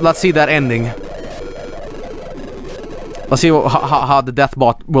 Alright, let's see that ending. Let's see how the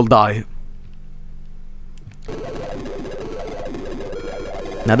Deathbot will die.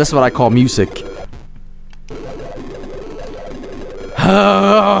 Now this is what I call music.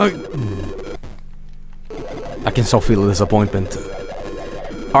 I can so feel the disappointment.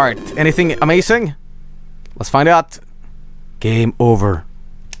 Alright, anything amazing? Let's find out. Game over.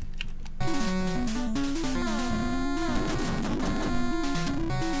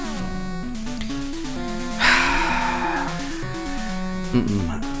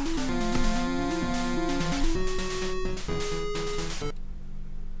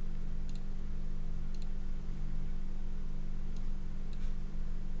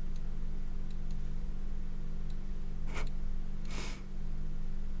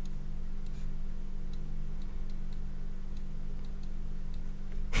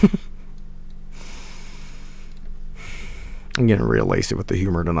 I'm getting real lazy with the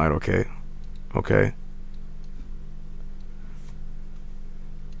humor tonight, okay? Okay?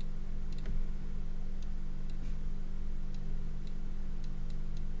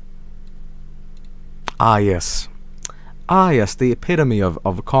 Ah, yes. Ah, yes, the epitome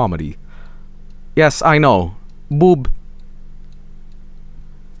of comedy. Yes, I know. Boob.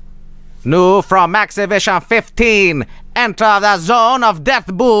 New from Maxivision 15. Enter the zone of death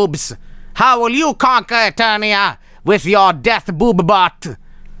boobs. How will you conquer Eternia with your death boob bot?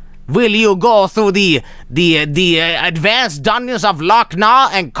 Will you go through the advanced dungeons of Loch Nah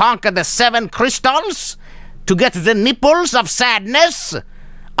and conquer the 7 crystals to get the nipples of sadness?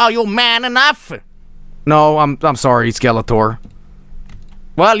 Are you man enough? No, I'm sorry, Skeletor.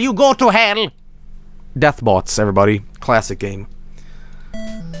 Well, you go to hell. Deathbots, everybody. Classic game.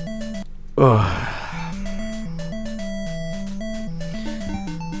 Ugh.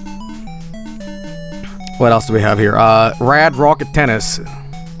 What else do we have here? Rad Rocket Tennis.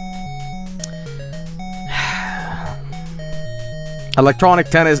 Electronic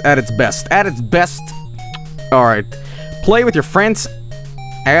tennis at its best. At its best. Alright. Play with your friends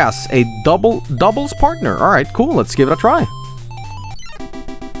as a doubles partner. Alright, cool. Let's give it a try.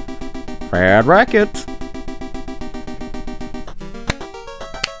 Rad Racket.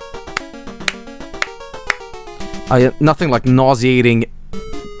 Nothing like nauseating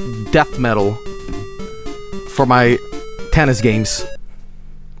death metal for my tennis games.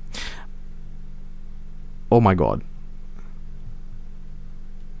 Oh my god.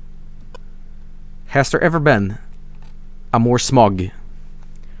 Has there ever been a more smug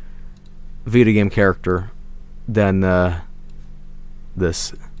video game character than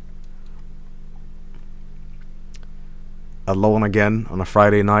this? Alone again on a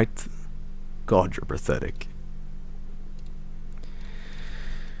Friday night? God, you're pathetic.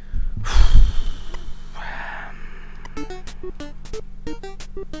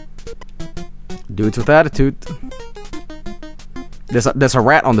 Dudes with attitude. There's a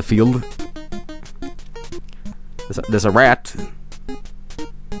rat on the field. There's a rat.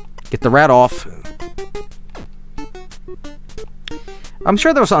 Get the rat off. I'm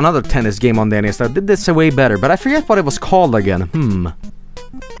sure there was another tennis game on the NES that did this way better, but I forget what it was called again.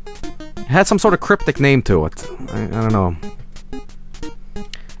 It had some sort of cryptic name to it. I don't know.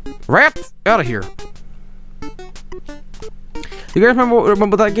 Rat! Out of here. You guys remember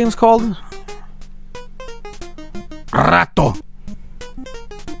what that game's called? Ratto!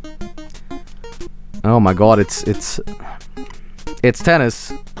 Oh my god, it's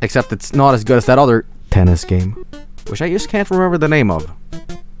tennis, except it's not as good as that other tennis game, which I just can't remember the name of.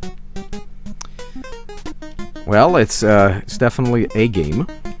 Well, it's definitely a game,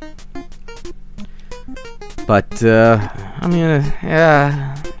 but I mean,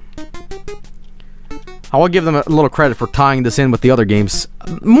 yeah, I will give them a little credit for tying this in with the other games.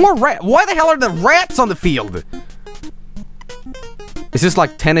 More rat. Why the hell are the rats on the field? Is this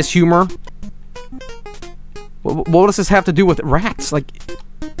like tennis humor? What does this have to do with rats? Like,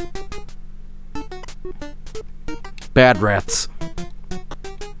 bad rats.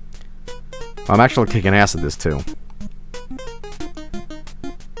 I'm actually kicking ass at this too.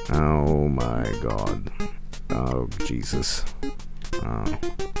 Oh my god. Oh Jesus. Oh.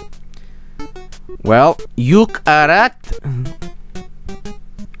 Well, yuk a rat.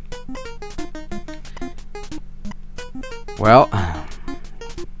 Well,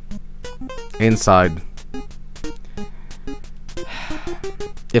 inside.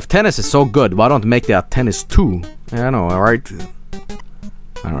 If tennis is so good, why don't make that tennis 2? Yeah, I know, alright?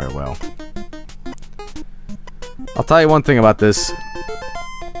 Alright, well. I'll tell you one thing about this.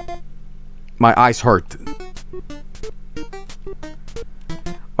 My eyes hurt.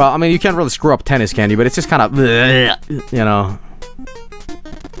 Well, I mean, you can't really screw up tennis, can you? But it's just kind of, you know.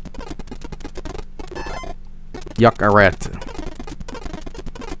 Yuck, a rat.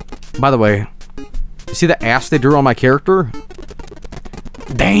 By the way, you see the ass they drew on my character?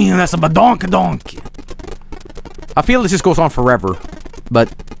 Damn, that's a badonkadonk. I feel this just goes on forever. But,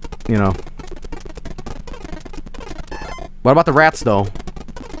 you know. What about the rats, though?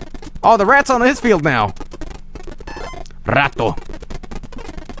 Oh, the rat's on his field now. Ratto.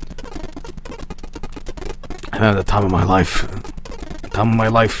 I'm having the time of my life. Time of my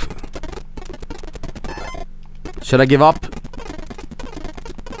life. Should I give up?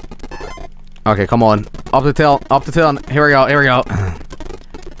 Okay, come on. Up the tail. Up the tail. Here we go. Here we go.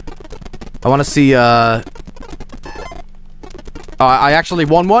 I want to see, oh, I actually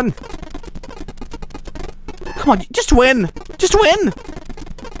won one? Come on, just win! Just win!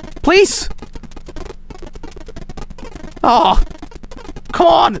 Please! Oh! Come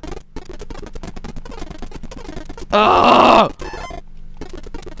on!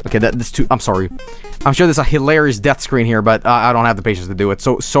 Okay, that's too... I'm sorry. I'm sure there's a hilarious death screen here, but I don't have the patience to do it.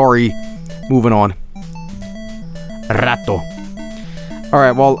 So, sorry. Moving on. Ratto.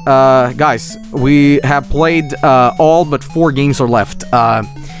 Alright, well, guys. We have played all but 4 games are left.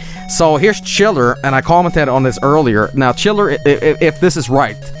 So, here's Chiller, and I commented on this earlier. Now, Chiller, if this is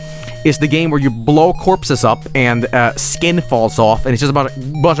right, is the game where you blow corpses up and skin falls off, and it's just about a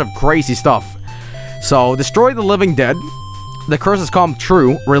bunch of crazy stuff. So, destroy the living dead. The curse has come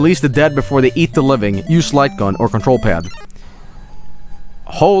true. Release the dead before they eat the living. Use light gun or control pad.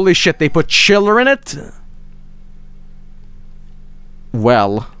 Holy shit, they put Chiller in it?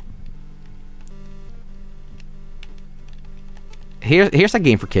 Well. Here's a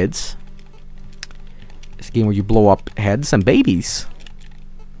game for kids. It's a game where you blow up heads and babies.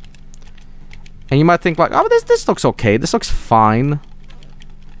 And you might think like, oh, this looks okay. This looks fine.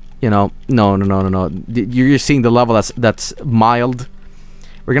 You know, no. You're seeing the level that's mild.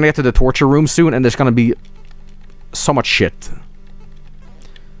 We're gonna get to the torture room soon, and there's gonna be so much shit.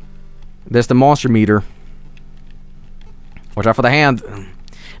 There's the monster meter. Watch out for the hand.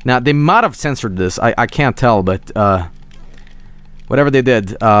 Now, they might have censored this. I can't tell, but whatever they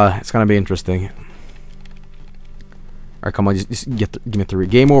did, it's gonna be interesting. Alright, come on, just give me 3.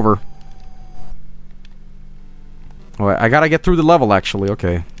 Game over. Alright, I gotta get through the level, actually.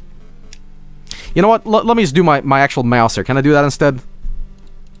 Okay. You know what? Let me just do my actual mouse here. Can I do that instead?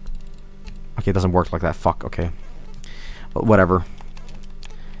 Okay, it doesn't work like that. Fuck, okay. But whatever.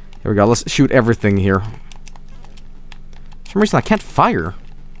 Here we go. Let's shoot everything here. For some reason, I can't fire.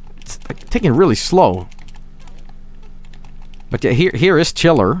 It's like, taking really slow. But yeah, here is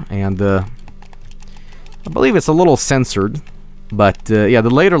Chiller, and I believe it's a little censored. But yeah, the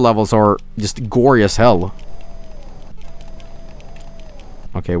later levels are just gory as hell.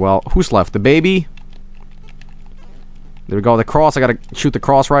 Okay, well, who's left? The baby. There we go. The cross. I gotta shoot the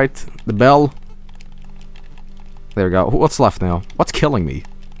cross right. The bell. There we go. What's left now? What's killing me?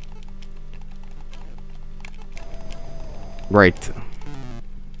 Great.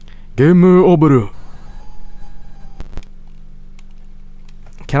 Game over.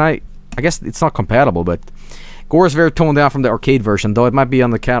 Can I guess it's not compatible, but gore is very toned down from the arcade version, though it might be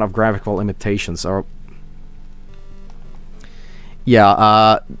on the account of graphical limitations. Or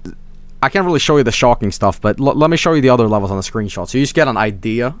yeah, I can't really show you the shocking stuff, but let me show you the other levels on the screenshot, so you just get an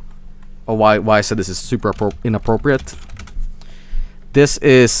idea of why I said this is super inappropriate. This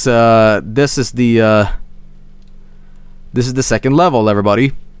is the second level,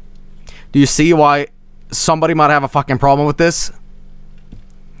 everybody. Do you see why somebody might have a fucking problem with this?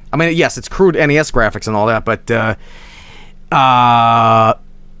 I mean, yes, it's crude NES graphics and all that, but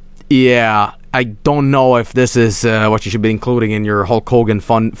yeah, I don't know if this is what you should be including in your Hulk Hogan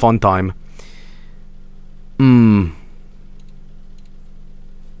fun time.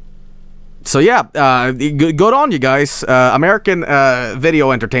 So yeah, good on you guys. American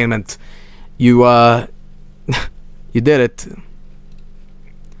video entertainment. You you did it.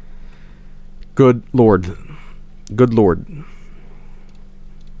 Good lord. Good lord.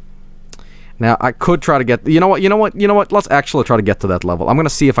 Now, I could try to get... You know what? Let's actually try to get to that level. I'm gonna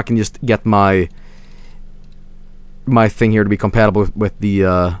see if I can just get my thing here to be compatible with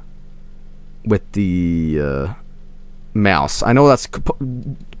the mouse. I know that's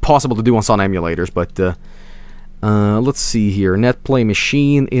possible to do on some emulators, but let's see here. Netplay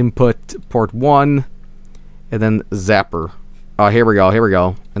machine, input, port 1, and then zapper. Oh, here we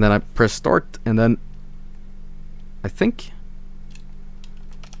go. And then I press start, and then I think...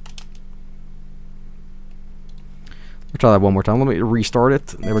 I'll try that one more time. Let me restart it.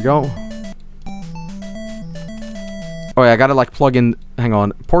 There we go. Oh yeah, I gotta like plug in, hang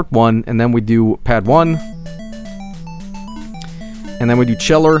on, port 1, and then we do pad 1. And then we do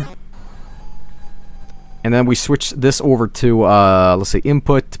Chiller. And then we switch this over to, let's say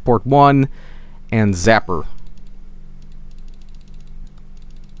input, port 1, and zapper.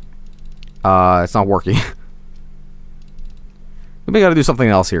 It's not working. We gotta do something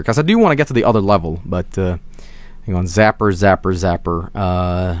else here, because I do want to get to the other level, but, hang on, zapper.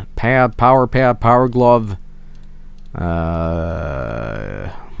 Pad, power glove.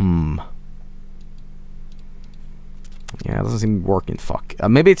 Yeah, it doesn't seem working. Fuck.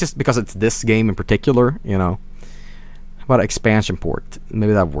 Maybe it's just because it's this game in particular, you know. How about expansion port?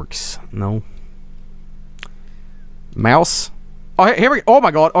 Maybe that works. No. Mouse. Oh, here we go. Oh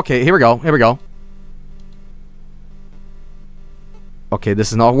my god. Okay, here we go. Okay,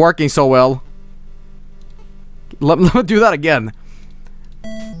 this is not working so well. Let me do that again.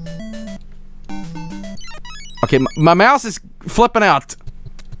 Okay, my mouse is flipping out.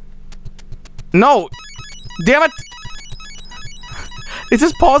 No! Damn it! It's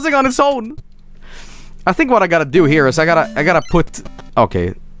just pausing on its own. I think what I gotta do here is I gotta put...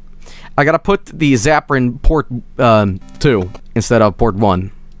 Okay. I gotta put the zapper in port 2 instead of port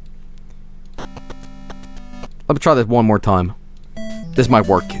 1. Let me try this one more time. This might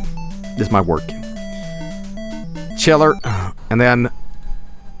work. This might work. Chiller. And then...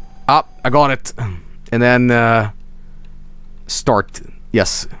 Up. I got it. And then... Start.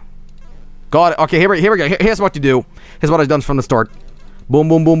 Yes. Got it. Okay, here we go. Here's what you do. Here's what I've done from the start. Boom,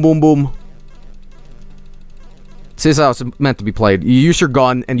 boom, boom, boom, boom. This is how it's meant to be played. You use your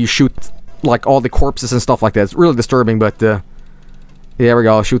gun and you shoot, like, all the corpses and stuff like that. It's really disturbing, but, here we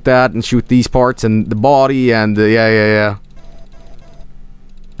go. Shoot that and shoot these parts and the body and, yeah.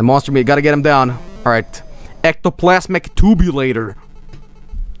 The monster meat. Gotta get him down. Alright. Ectoplasmic tubulator.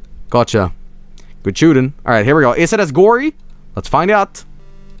 Gotcha. Good shooting. Alright, here we go. Is it as gory? Let's find out.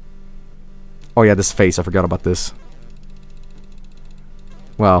 Oh yeah, this face. I forgot about this.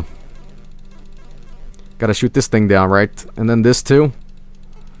 Well. Gotta shoot this thing down, right? And then this too.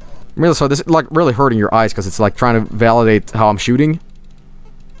 Really, so this is like really hurting your eyes because it's like trying to validate how I'm shooting.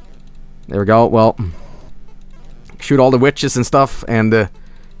 There we go. Well. Shoot all the witches and stuff. And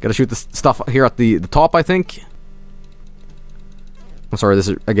gotta shoot the stuff here at the top, I think. I'm sorry, this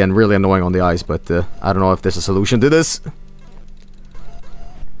is, again, really annoying on the eyes, but I don't know if there's a solution to this.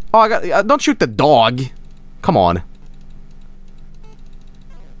 Oh, I got... don't shoot the dog. Come on.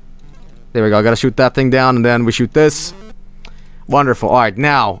 There we go, I gotta shoot that thing down, and then we shoot this. Wonderful. Alright,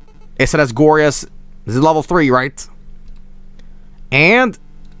 now, is it as gory as... This is level 3, right? And...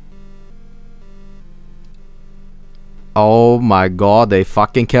 Oh my god, they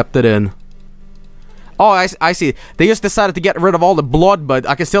fucking kept it in. Oh, I see. They just decided to get rid of all the blood, but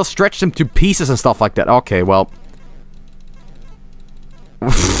I can still stretch them to pieces and stuff like that. Okay, well.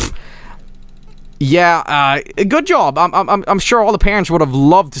 Yeah, good job. I'm sure all the parents would have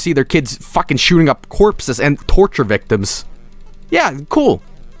loved to see their kids fucking shooting up corpses and torture victims. Yeah, cool.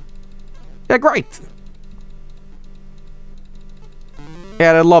 Yeah, great.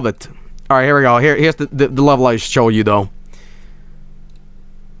 Yeah, I love it. Alright, here we go. Here's the level I show you, though.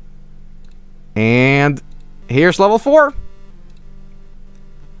 And here's level 4.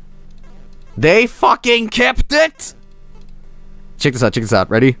 They fucking kept it! Check this out, check this out.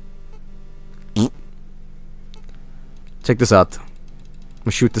 Ready? Check this out. I'm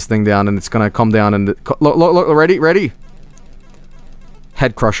gonna shoot this thing down and it's gonna come down and... Look, ready?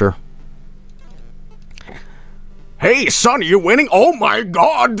 Head crusher. Hey, son, are you winning? Oh my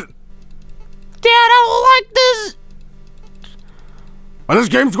god! Dad, I don't like this! Well, this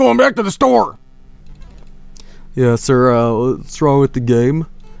game's going back to the store. Yeah, sir, what's wrong with the game?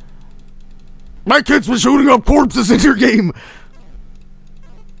 My kids were shooting up corpses in your game!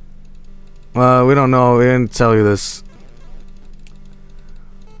 We don't know. We didn't tell you this.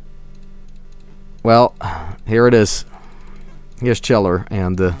 Well, here it is. Here's Chiller,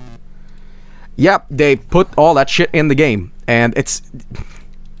 and, yep, they put all that shit in the game, and it's...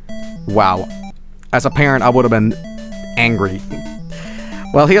 Wow. As a parent, I would have been angry.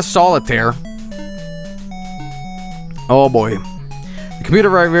 Well, here's Solitaire. Oh boy. The computer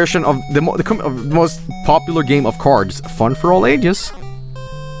version of the most popular game of cards. Fun for all ages.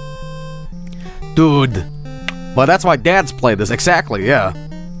 Dude. Well, that's why dads play this. Exactly, yeah.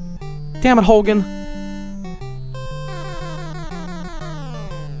 Damn it, Hogan.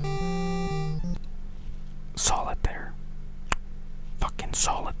 Solitaire. Fucking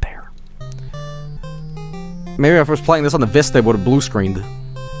Solitaire. Maybe if I was playing this on the Vista, it would have blue screened.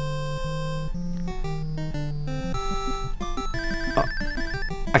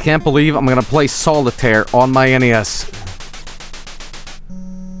 I can't believe I'm gonna play Solitaire on my NES.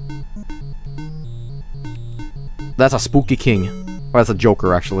 That's a Spooky King. Or that's a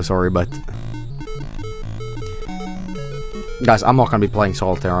Joker, actually, sorry, but... Guys, I'm not gonna be playing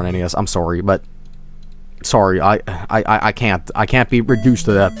Solitaire on NES, I'm sorry, but... Sorry, I can't be reduced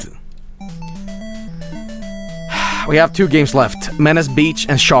to that. We have 2 games left. Menace Beach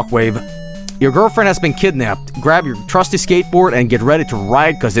and Shockwave. Your girlfriend has been kidnapped. Grab your trusty skateboard and get ready to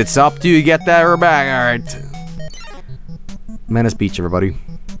ride, because it's up to you to get that her back, alright. Menace Beach, everybody.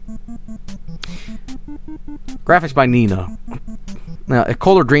 Graphics by Nina. Now,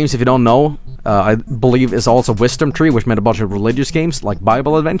 Color Dreams, if you don't know, I believe is also Wisdom Tree, which made a bunch of religious games, like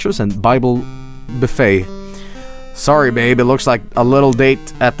Bible Adventures and Bible Buffet. Sorry, babe, it looks like a little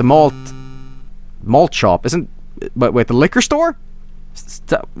date at the malt shop. Isn't... But wait, the liquor store?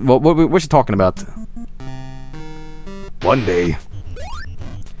 What you talking about? One day.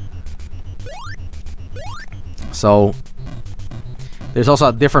 So, there's also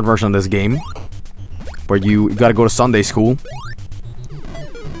a different version of this game, where you gotta go to Sunday school.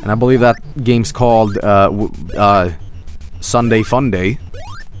 And I believe that game's called Sunday Fun Day.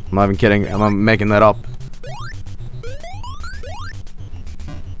 I'm not even kidding. I'm not making that up.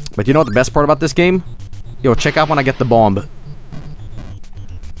 But you know what the best part about this game? Yo, check out when I get the bomb.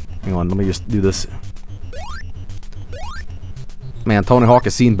 Hang on, let me just do this. Man, Tony Hawk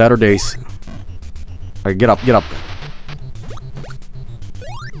has seen better days. Alright, get up, get up.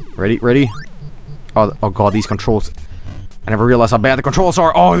 Ready, ready? Oh god, these controls. I never realized how bad the controls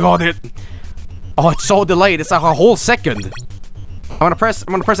are. Oh god, oh, it's so delayed. It's like a whole second. I'm gonna press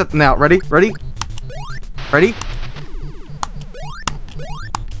it now. Ready? Ready? Ready?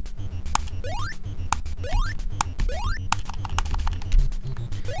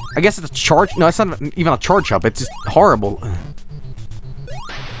 I guess it's a charge. No, it's not even a charge up. It's just horrible.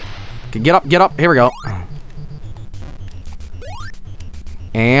 Okay, get up, get up. Here we go.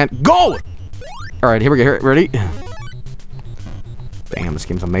 And go! Alright, here we go. Here, ready? Damn, this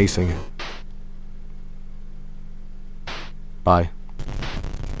game's amazing. Bye.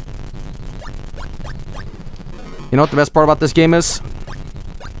 You know what the best part about this game is?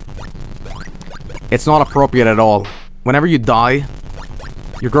 It's not appropriate at all. Whenever you die,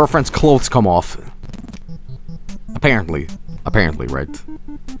 your girlfriend's clothes come off. Apparently. Apparently, right?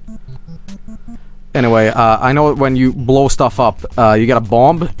 Anyway, I know when you blow stuff up, you get a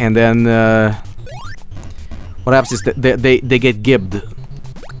bomb, and then, what happens is that they get gibbed.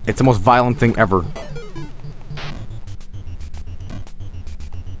 It's the most violent thing ever.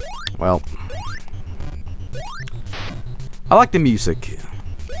 Well. I like the music.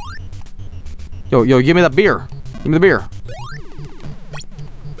 Yo, give me that beer. Give me the beer.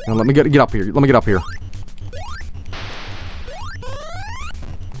 Now, let me get up here. Let me get up here.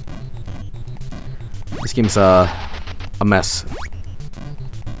 This game's a mess.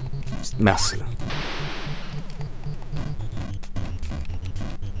 Just mess.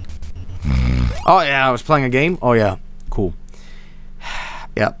 Oh yeah, I was playing a game. Oh yeah, cool.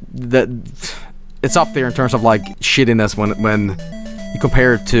 Yeah, it's up there in terms of like shittiness when you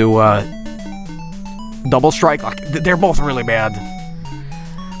compare it to Double Strike. Like, they're both really bad.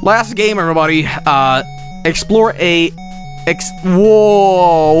 Last game, everybody. Explore a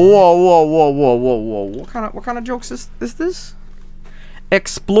whoa. What kind of jokes is this?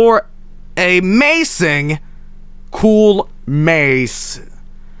 Explore a amazing cool maze.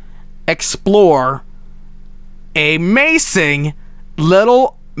 Explore a amazing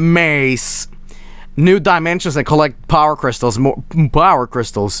little maze. New dimensions and collect power crystals. More power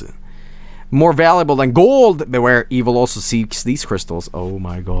crystals. More valuable than gold. Beware, evil also seeks these crystals. Oh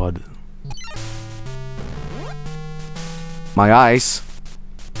my god. My eyes.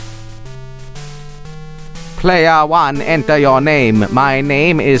 Player 1, enter your name. My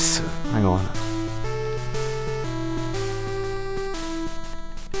name is... Hang on.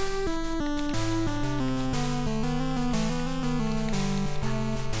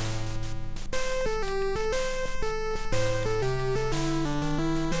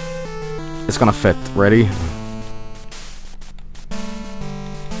 It's gonna fit. Ready?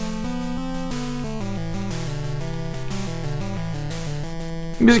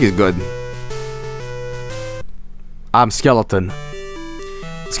 Music is good. I'm Skeleton.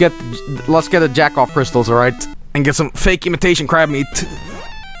 Let's get the jack-off crystals, alright? And get some fake imitation crab meat.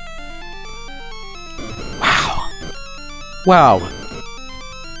 Wow. Wow.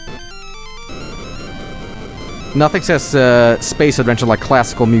 Nothing says space adventure like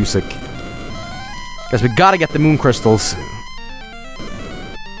classical music. Guess we gotta get the moon crystals.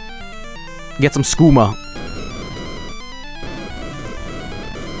 Get some skooma.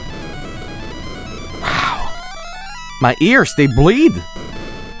 Wow. My ears, they bleed.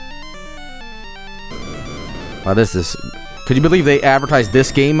 Wow, this is... Could you believe they advertised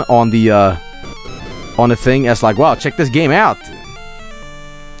this game on the thing as like, wow, check this game out.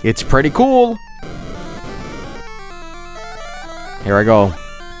 It's pretty cool. Here I go.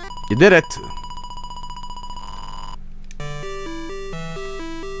 You did it.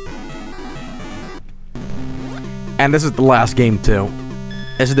 And this is the last game too.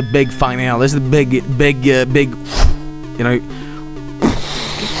 This is the big finale. This is the big, you know.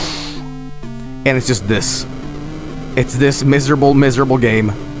 And it's just this. It's this miserable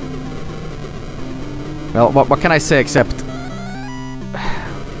game. Well, what can I say except...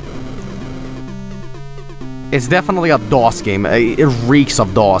 It's definitely a DOS game. It reeks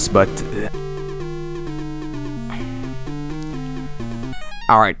of DOS, but...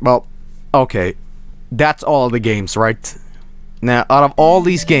 Alright, well, okay. That's all of the games, right? Now, out of all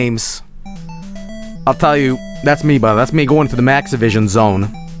these games, I'll tell you, that's me, but that's me going to the Maxivision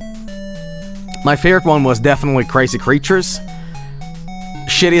zone. My favorite one was definitely Crazy Creatures.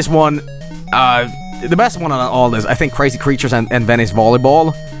 Shittiest one, the best one on all this, I think Crazy Creatures and Venice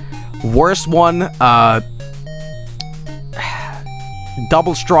Volleyball. Worst one,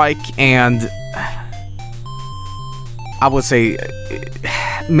 Double Strike and I would say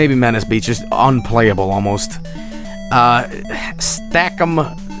maybe Menace Beach, just unplayable almost. Stack 'em.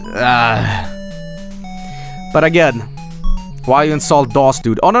 But again, why you insult DOS,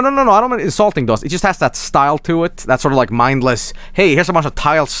 dude? Oh, no, I don't mean insulting DOS. It just has that style to it. That sort of like mindless, hey, here's a bunch of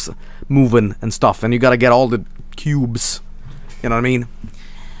tiles moving and stuff, and you gotta get all the cubes. You know what I mean?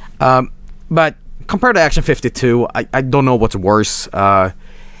 But compared to Action 52, I don't know what's worse. At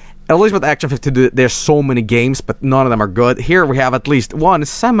least with Action 52, there's so many games, but none of them are good. Here we have at least one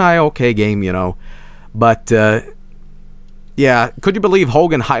semi-okay game, you know. But, yeah, could you believe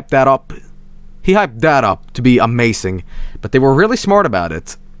Hogan hyped that up? He hyped that up to be amazing, but they were really smart about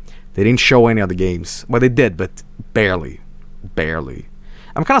it. They didn't show any of the games. Well, they did, but barely. Barely.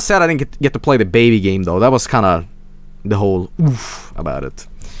 I'm kind of sad I didn't get to play the baby game, though. That was kind of the whole oof about it.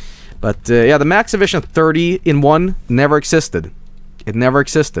 But, yeah, the Maxivision 30-in-1 never existed. It never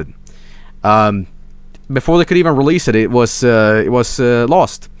existed. Before they could even release it, it was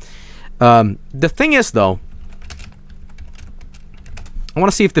lost. The thing is, though, I want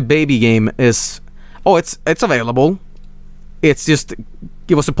to see if the baby game is... Oh, it's available. It's just...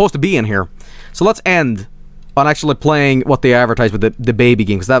 It was supposed to be in here. So let's end on actually playing what they advertised with the baby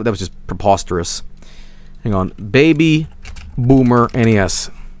game, because that was just preposterous. Hang on. Baby Boomer NES.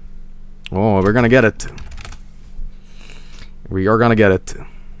 Oh, we're gonna get it. We are gonna get it.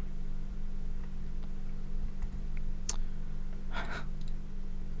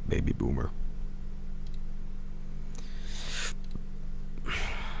 Baby Boomer.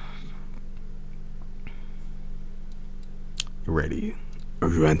 Ready?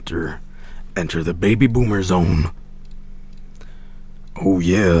 You enter the Baby Boomer zone. Oh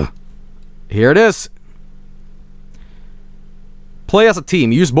yeah. Here it is. Play as a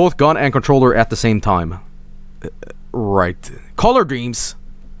team. Use both gun and controller at the same time. Right. Color Dreams.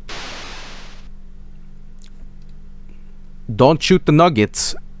 Don't shoot the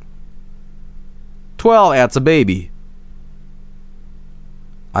nuggets. 12 adds a baby.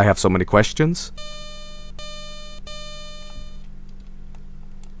 I have so many questions.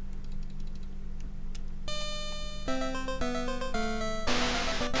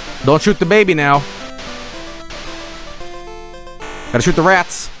 Don't shoot the baby now. Gotta shoot the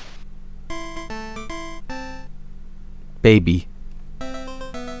rats. Baby.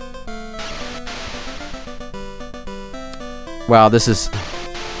 Wow, this is...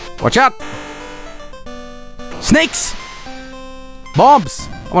 Watch out! Snakes! Bombs!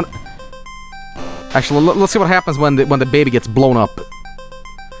 I want... Actually, let's see what happens when the baby gets blown up.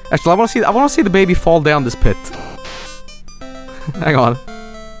 Actually, I want to see the baby fall down this pit. Hang on.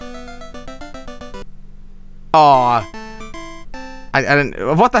 Aw. I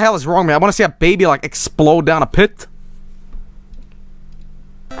didn't... What the hell is wrong, man? I want to see a baby, like, explode down a pit.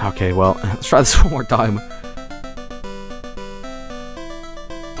 Okay, well, let's try this one more time.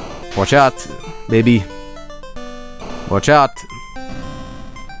 Watch out, baby. Watch out.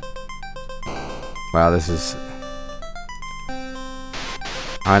 Wow, this is...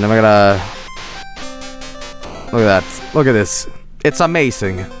 Alright, then we're gonna... Look at that. Look at this. It's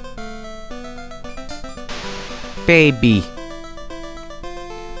amazing. Baby.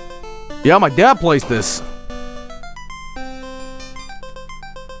 Yeah, my dad plays this.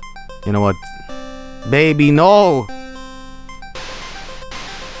 You know what? Baby, no!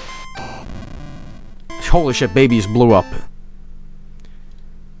 Holy shit, baby just blew up.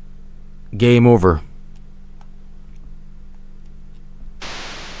 Game over.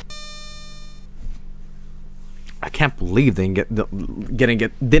 I can't believe they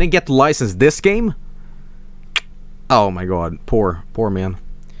didn't get the license this game. Oh my god, poor man.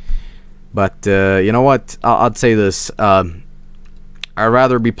 But you know what? I'd say this. I'd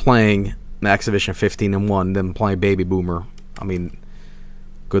rather be playing Maxivision 15-in-1 than playing Baby Boomer. I mean,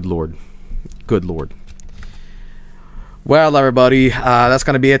 good lord, good lord. Well, everybody, that's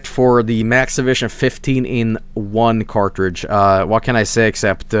gonna be it for the Maxivision 15-in-1 cartridge. What can I say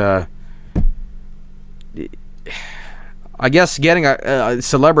except, I guess getting a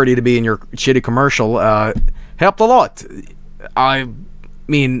celebrity to be in your shitty commercial helped a lot. I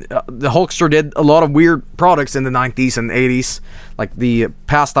mean, the Hulkster did a lot of weird products in the 90s and 80s, like the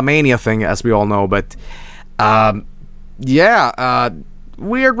Pasta Mania thing, as we all know, but yeah,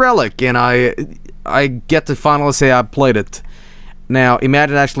 weird relic, and I get to finally say I played it. Now,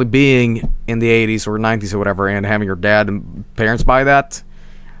 imagine actually being in the 80s or 90s or whatever and having your dad and parents buy that.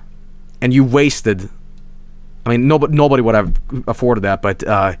 and you wasted. I mean, nobody would have afforded that, but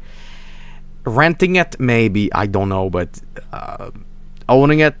renting it, maybe, I don't know, but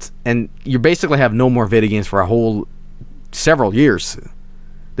owning it, and you basically have no more video games for a whole several years.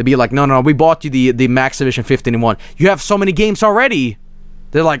 They'd be like, no, we bought you the Maxivision 15-in-1. You have so many games already.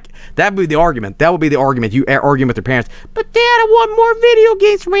 They're like, that would be the argument. That would be the argument. You argue with your parents. But Dad, I want more video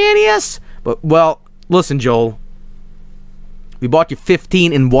games from NES. But, well, listen, Joel. We bought you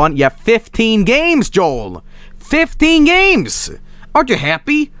 15-in-1. You have 15 games, Joel. 15 games. Aren't you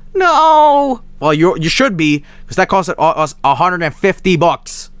happy? No. Well, you should be, because that cost us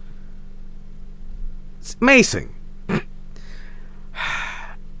 $150. It's amazing.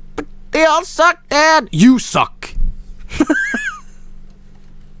 But they all suck, Dad. You suck.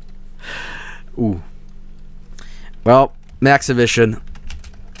 Ooh. Well, Maxivision,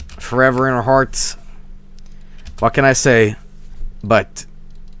 forever in our hearts. What can I say? But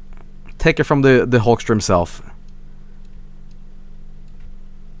take it from the Hulkster himself.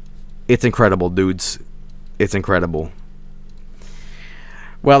 It's incredible, dudes. It's incredible.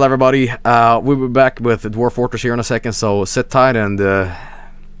 Well, everybody, we'll be back with Dwarf Fortress here in a second, so sit tight, and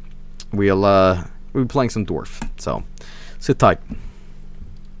we'll be playing some Dwarf. So, sit tight.